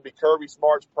circus. It's going to be Kirby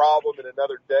Smart's problem in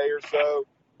another day or so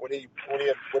when he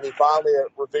finally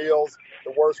reveals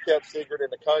the worst kept secret in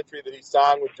the country that he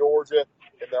signed with Georgia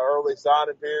in the early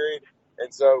signing period.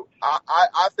 And so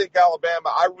I think Alabama,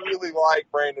 I really like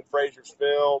Brandon Frazier's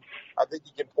film. I think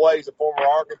he can play. He's a former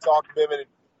Arkansas commitment. And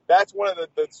that's one of the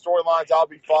storylines I'll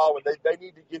be following. They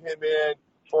need to get him in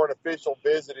for an official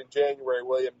visit in January,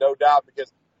 William, no doubt,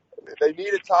 because they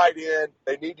need a tight end.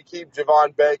 They need to keep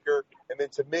Javon Baker. And then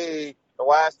to me, the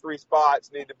last three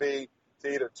spots need to be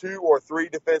to either 2 or 3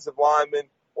 defensive linemen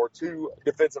or 2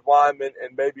 defensive linemen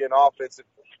and maybe an offensive,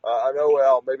 an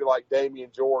OL, maybe like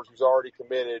Damian George, who's already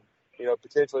committed. You know,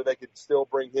 potentially they could still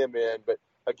bring him in. But,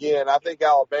 again, I think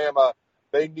Alabama,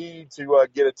 they need to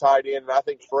get a tight end, and I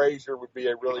think Frazier would be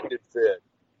a really good fit.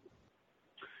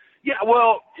 Yeah,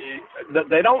 well,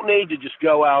 they don't need to just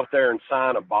go out there and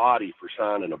sign a body for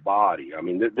signing a body. I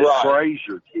mean, this Right.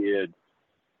 Frazier kid,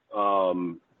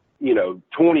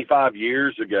 25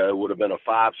 years ago would have been a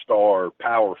 5-star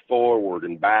power forward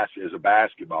and as a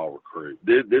basketball recruit.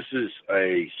 This is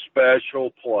a special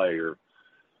player.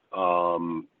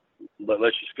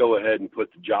 Let's just go ahead and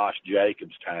put the Josh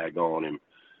Jacobs tag on him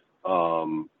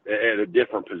at a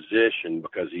different position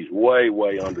because he's way,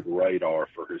 way under the radar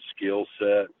for his skill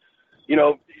set. You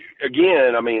know,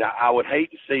 again, I mean, I would hate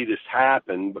to see this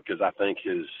happen because I think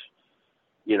he's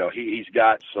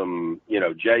got some,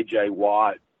 J.J.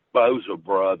 Watt, Bosa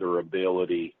brother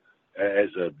ability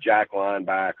as a jack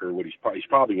linebacker. He's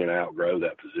probably going to outgrow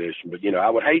that position. But, I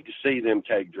would hate to see them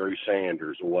take Drew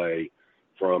Sanders away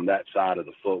from that side of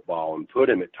the football and put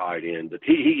him at tight end. But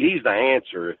he's the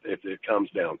answer if it comes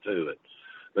down to it.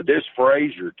 But this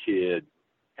Frazier kid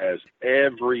has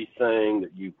everything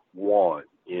that you want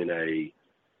in a,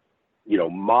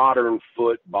 modern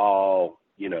football,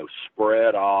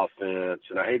 spread offense.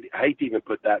 And I hate to even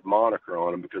put that moniker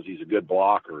on him because he's a good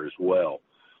blocker as well,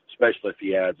 especially if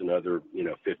he adds another,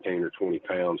 15 or 20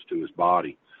 pounds to his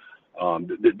body.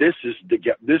 This is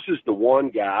the one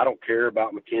guy. I don't care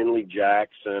about McKinley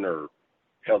Jackson or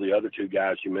hell the other 2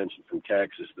 guys you mentioned from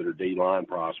Texas that are D-line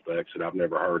prospects that I've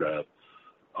never heard of.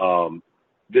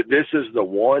 This is the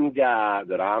one guy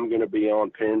that I'm going to be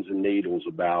on pins and needles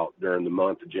about during the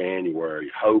month of January,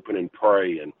 hoping and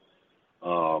praying,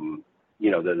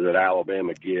 that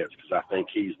Alabama gets, because I think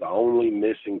he's the only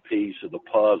missing piece of the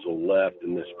puzzle left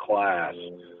in this class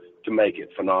to make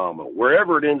it phenomenal.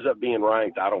 Wherever it ends up being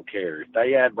ranked, I don't care. If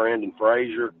they add Brandon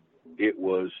Frazier, it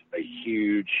was a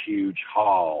huge, huge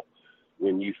haul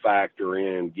when you factor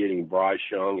in getting Bryce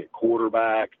Young at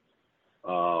quarterback,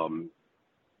 the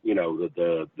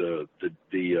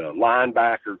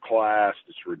linebacker class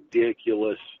that's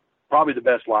ridiculous. Probably the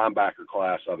best linebacker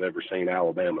class I've ever seen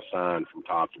Alabama sign from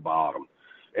top to bottom.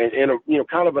 And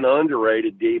kind of an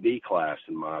underrated DB class,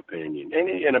 in my opinion.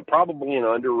 And probably an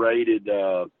underrated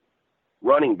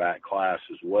running back class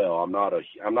as well. I'm not as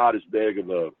big of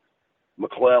a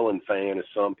McClellan fan as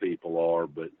some people are,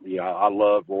 but I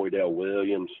love Roydell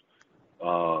Williams.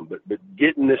 But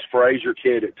getting this Frazier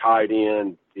kid at tight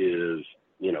end is,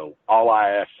 all I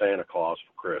ask Santa Claus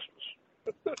for Christmas.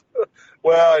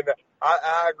 Well, and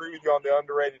I agree with you on the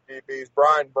underrated DBs.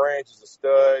 Brian Branch is a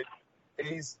stud.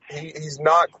 He's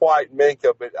not quite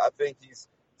Minka, but I think he's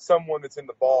someone that's in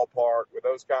the ballpark with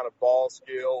those kind of ball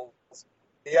skills.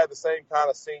 He had the same kind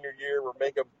of senior year where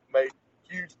Minka made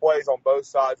huge plays on both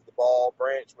sides of the ball.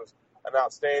 Branch was an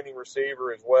outstanding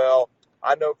receiver as well.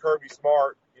 I know Kirby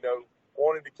Smart,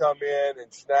 wanted to come in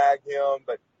and snag him,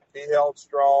 but he held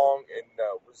strong and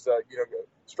was,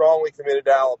 strongly committed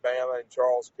to Alabama and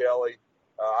Charles Kelly.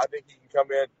 I think he can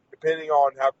come in, depending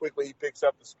on how quickly he picks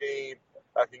up the scheme,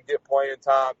 can get playing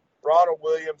time. Ronald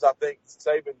Williams, I think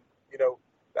Saban,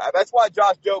 that's why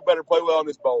Josh Jobe better play well in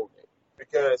this bowl game,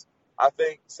 because I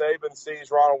think Saban sees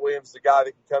Ronald Williams as the guy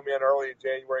that can come in early in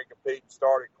January and compete and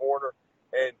start at corner.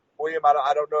 And William,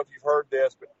 I don't know if you've heard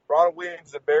this, but Ronald Williams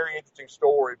is a very interesting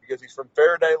story because he's from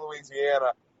Faraday,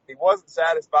 Louisiana. He wasn't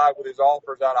satisfied with his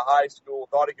offers out of high school,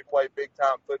 thought he could play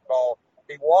big-time football.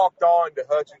 He walked on to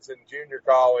Hutchinson Junior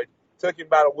College. Took him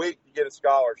about a week to get a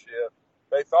scholarship.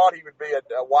 They thought he would be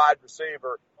a wide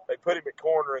receiver. They put him at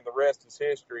corner, and the rest is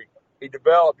history. He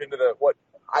developed into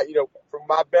from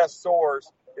my best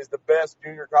source, is the best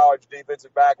junior college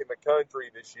defensive back in the country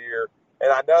this year.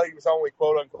 And I know he was only,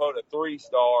 quote-unquote, a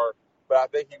 3-star, but I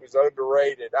think he was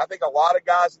underrated. I think a lot of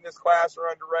guys in this class are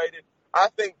underrated. I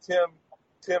think Tim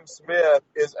Smith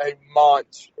is a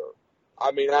monster.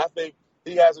 I mean, I think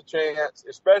he has a chance,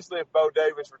 especially if Bo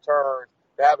Davis returns,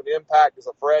 to have an impact as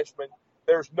a freshman.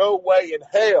 There's no way in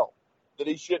hell that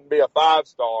he shouldn't be a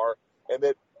 5-star, and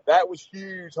that was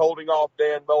huge holding off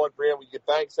Dan Mullen for him. You can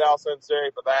thank Sal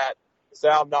Sunseri for that.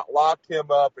 Sal not locked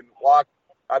him up and locked,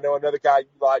 I know another guy you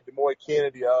like, DeMoy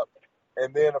Kennedy, up.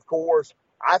 And then, of course,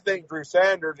 I think Drew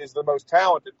Sanders is the most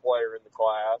talented player in the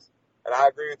class. And I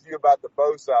agree with you about the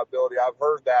Bosa ability. I've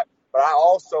heard that. But I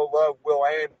also love Will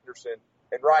Anderson.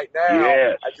 And right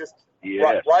now,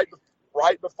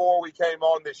 right before we came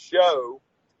on this show,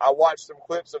 I watched some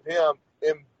clips of him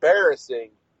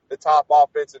embarrassing the top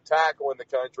offensive tackle in the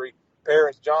country,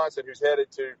 Paris Johnson, who's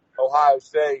headed to Ohio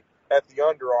State at the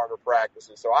Under Armour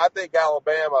practices. So I think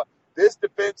Alabama, this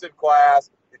defensive class,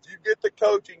 if you get the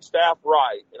coaching staff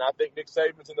right, and I think Nick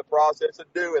Saban's in the process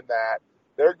of doing that,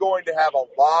 they're going to have a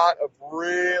lot of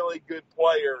really good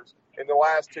players in the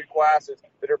last two classes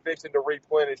that are fixing to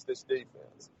replenish this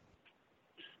defense.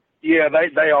 Yeah,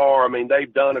 they are. I mean,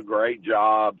 they've done a great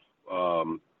job. I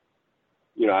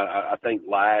think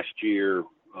last year,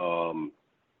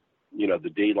 the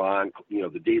D-line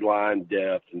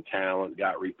depth and talent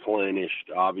got replenished.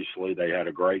 Obviously, they had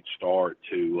a great start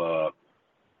to,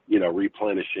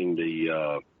 replenishing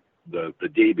the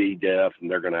DB depth,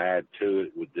 and they're going to add to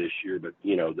it with this year. But,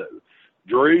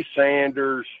 Drew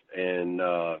Sanders and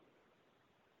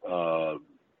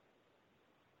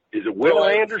is it Will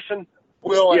Anderson?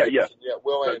 Will Anderson. Yeah,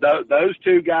 Will Anderson. Those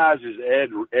two guys as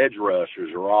edge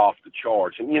rushers are off the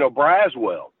charts. And,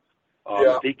 Braswell,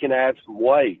 if he can add some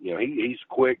weight, he's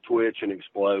quick, twitch, and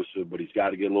explosive, but he's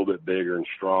got to get a little bit bigger and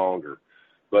stronger.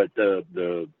 But the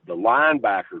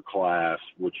linebacker class,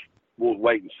 which we'll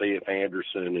wait and see if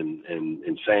Anderson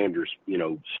and Sanders,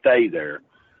 stay there.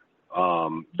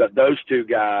 Those two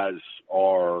guys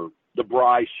are the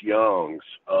Bryce Youngs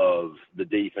of the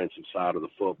defensive side of the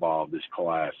football of this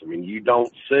class. I mean, you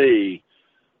don't see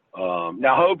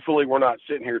now hopefully we're not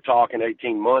sitting here talking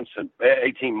 18 months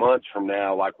from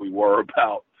now like we were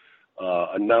about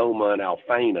Anoma and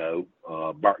Alfano,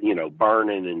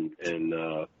 burning and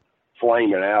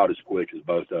flaming out as quick as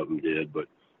both of them did, but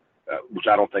which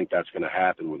I don't think that's going to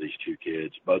happen with these two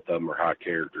kids. Both of them are high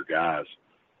character guys.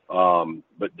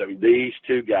 But these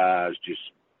two guys,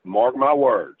 just mark my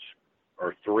words,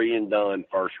 are 3-and-done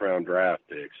first-round draft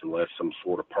picks unless some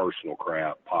sort of personal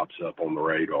crap pops up on the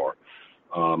radar.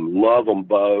 Love them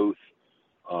both.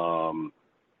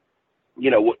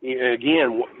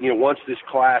 Once this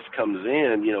class comes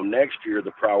in, next year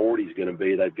the priority is going to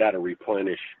be they've got to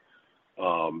replenish,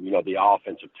 the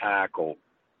offensive tackle,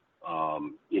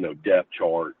 depth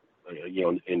chart,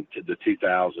 into the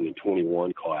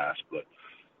 2021 class. But,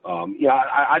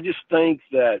 I just think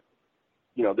that,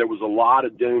 there was a lot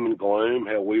of doom and gloom.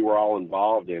 Hell, we were all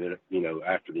involved in it,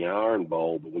 after the Iron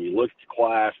Bowl. But when you look at the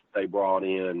class that they brought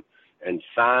in and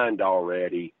signed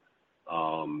already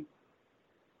 2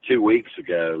 weeks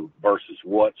ago versus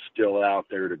what's still out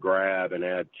there to grab and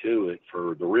add to it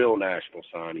for the real National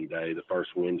Signing Day, the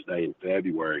first Wednesday in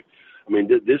February. I mean,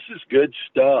 this is good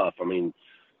stuff. I mean,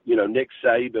 Nick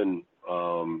Saban,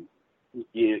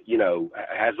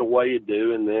 has a way of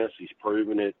doing this. He's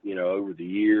proven it, over the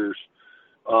years.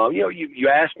 You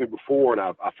asked me before, and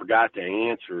I forgot to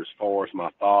answer as far as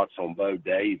my thoughts on Bo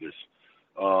Davis.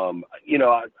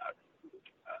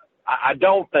 I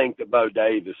don't think that Bo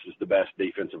Davis is the best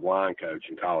defensive line coach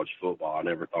in college football. I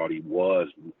never thought he was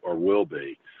or will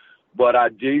be. But I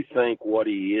do think what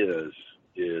he is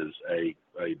a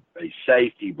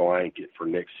safety blanket for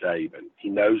Nick Saban. He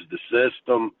knows the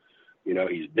system.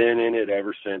 He's been in it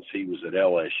ever since he was at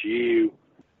LSU,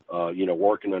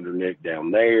 working under Nick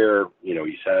down there.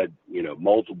 He's had,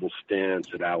 multiple stints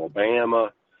at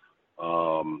Alabama.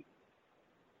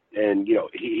 And,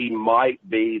 he might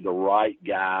be the right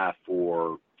guy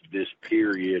for this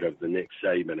period of the Nick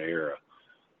Saban era.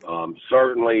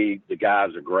 Certainly the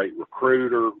guy's a great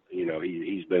recruiter.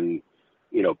 He's been,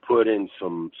 put in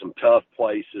some tough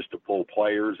places to pull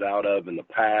players out of in the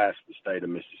past, the state of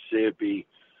Mississippi,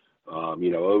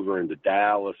 over into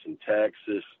Dallas and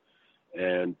Texas,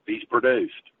 and he's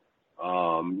produced.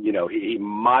 He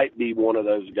might be one of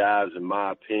those guys, in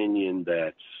my opinion,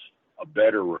 that's a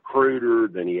better recruiter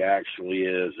than he actually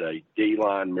is a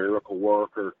D-line miracle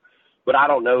worker. But I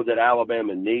don't know that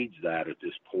Alabama needs that at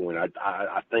this point.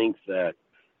 I think that,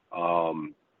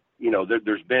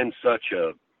 there's been such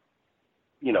a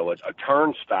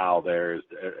turnstile there,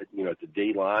 at the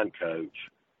D-line coach,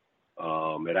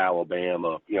 at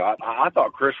Alabama. I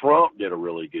thought Chris Rump did a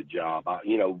really good job.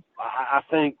 I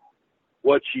think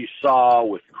what you saw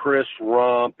with Chris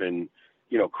Rump and,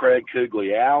 Craig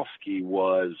Kugliowski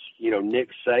was, Nick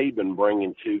Saban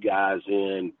bringing two guys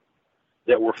in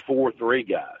that were 4-3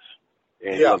 guys.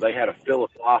 And, they had a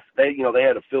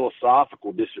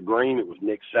philosophical disagreement with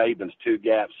Nick Saban's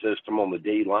two-gap system on the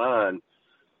D-line,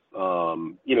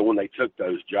 when they took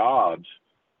those jobs.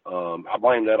 I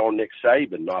blame that on Nick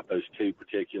Saban, not those two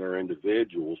particular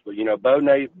individuals. But,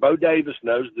 Bo Davis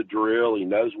knows the drill. He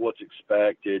knows what's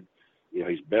expected.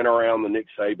 He's been around the Nick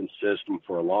Saban system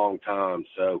for a long time.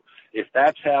 So if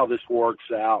that's how this works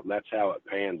out and that's how it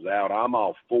pans out, I'm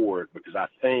all for it, because I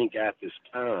think at this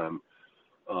time,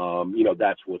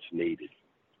 that's what's needed.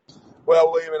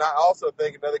 Well, William, and I also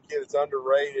think another kid that's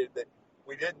underrated that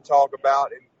we didn't talk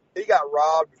about, and he got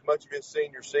robbed as much of his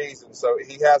senior season, so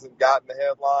he hasn't gotten the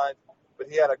headlines, but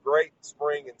he had a great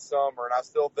spring and summer, and I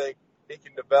still think he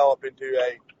can develop into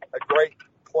a great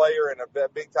player and a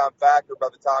big-time factor by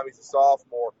the time he's a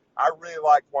sophomore. I really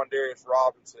like Quandarius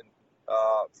Robinson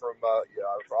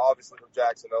obviously from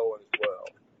Jackson Owen as well.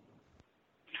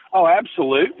 Oh,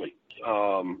 absolutely.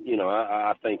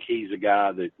 I think he's a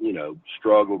guy that,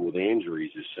 struggled with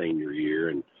injuries his senior year.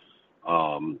 And,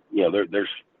 there's,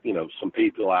 some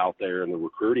people out there in the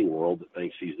recruiting world that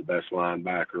thinks he's the best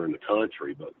linebacker in the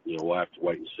country. But, we'll have to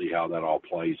wait and see how that all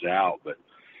plays out. But,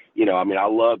 I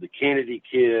love the Kennedy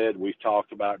kid. We've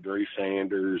talked about Drew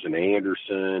Sanders and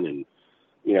Anderson. And,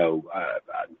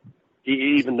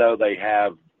 even though they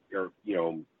have,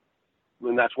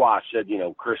 and that's why I said,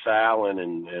 Chris Allen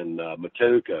and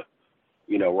Matuka,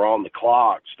 we're on the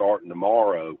clock starting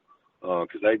tomorrow,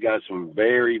 because they've got some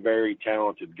very, very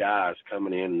talented guys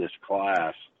coming in this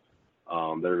class.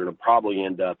 They're going to probably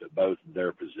end up at both of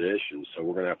their positions, so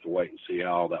we're going to have to wait and see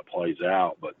how all that plays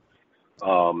out. But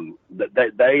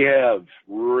they have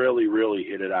really, really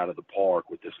hit it out of the park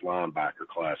with this linebacker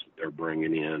class that they're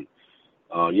bringing in.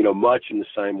 Much in the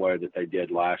same way that they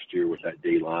did last year with that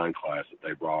D-line class that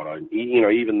they brought on.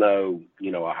 Even though,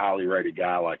 a highly rated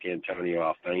guy like Antonio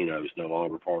Alfano is no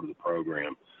longer part of the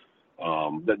program,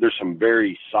 that there's some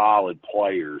very solid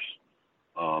players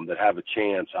that have a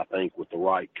chance, I think, with the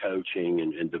right coaching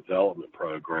and development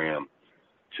program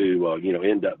to,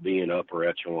 end up being upper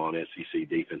echelon SEC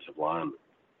defensive linemen.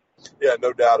 Yeah,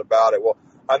 no doubt about it. Well,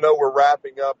 I know we're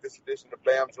wrapping up this edition of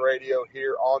BAMS Radio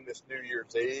here on this New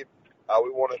Year's Eve. We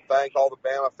want to thank all the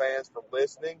Bama fans for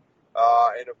listening.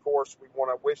 And, of course, we want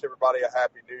to wish everybody a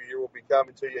Happy New Year. We'll be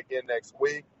coming to you again next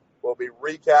week. We'll be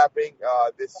recapping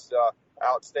this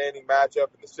outstanding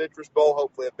matchup in the Citrus Bowl,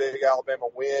 hopefully a big Alabama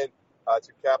win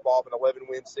to cap off an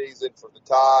 11-win season for the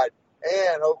Tide,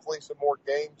 and hopefully some more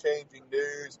game-changing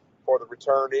news for the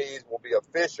returnees will be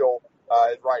official.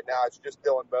 As right now, it's just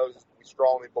Dylan Moses. We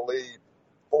strongly believe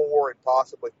 4 and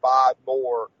possibly 5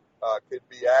 more could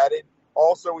be added.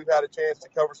 Also, we've had a chance to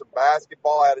cover some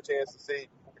basketball. I had a chance to see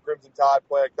the Crimson Tide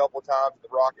play a couple of times at the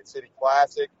Rocket City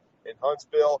Classic in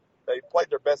Huntsville. They played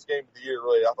their best game of the year,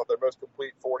 really. I thought their most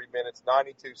complete 40 minutes,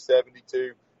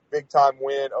 92-72. Big-time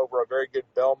win over a very good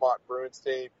Belmont Bruins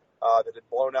team that had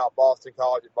blown out Boston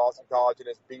College at Boston College and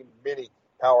has beaten many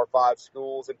Power 5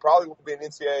 schools, and probably will be an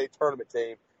NCAA tournament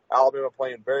team. Alabama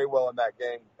playing very well in that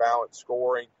game, balanced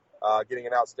scoring. Getting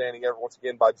an outstanding effort once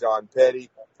again by John Petty,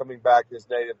 coming back to his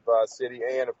native city,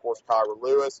 and, of course, Kyra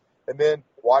Lewis. And then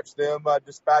watch them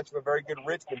dispatch of a very good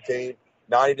Richmond team,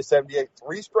 90-78.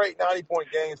 3 straight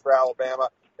 90-point games for Alabama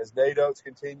as Nate Oates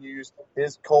continues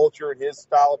his culture and his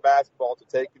style of basketball to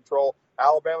take control.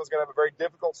 Alabama's going to have a very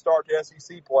difficult start to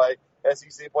SEC play.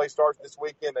 SEC play starts this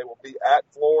weekend. They will be at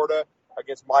Florida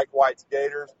against Mike White's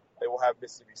Gators. They will have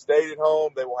Mississippi State at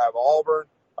home. They will have Auburn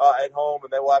at home,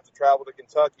 and they will have to travel to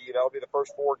Kentucky. That'll be the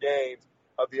first 4 games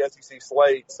of the SEC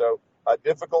slate. So a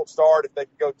difficult start. If they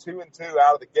can go 2-2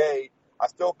 out of the gate, I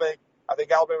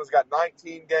think Alabama's got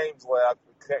 19 games left,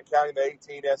 counting the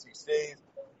 18 SECs.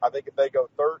 I think if they go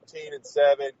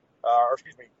 12-7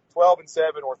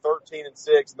 or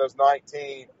 13-6 in those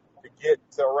 19 to get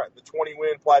to the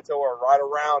 20-win plateau or right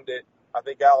around it, I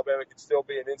think Alabama could still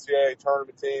be an NCAA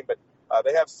tournament team. But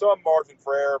they have some margin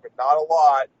for error, but not a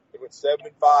lot. They went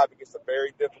 7-5 against a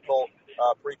very difficult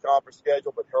pre-conference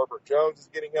schedule, but Herbert Jones is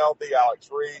getting healthy, Alex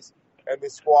Reese, and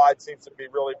this squad seems to be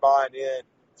really buying in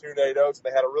to Nate Oates.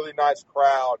 They had a really nice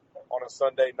crowd on a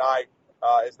Sunday night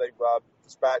as they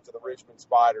dispatched to the Richmond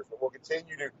Spiders. But we'll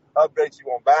continue to update you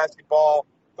on basketball.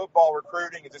 Football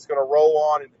recruiting is just going to roll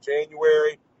on into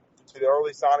January, to the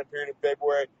early signing period in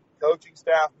February, coaching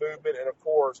staff movement, and, of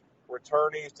course,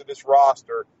 returnees to this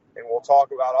roster. And we'll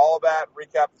talk about all of that,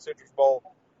 recap the Citrus Bowl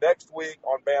next week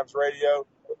on BAMS Radio.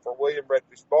 But For William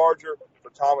Redfish Barger, for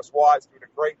Thomas Watts, doing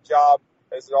a great job,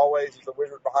 as always, as the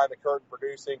wizard behind the curtain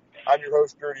producing. I'm your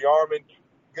host, Drew DeArmond.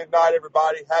 Good night,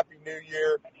 everybody. Happy New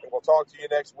Year, and we'll talk to you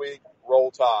next week.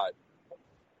 Roll Tide.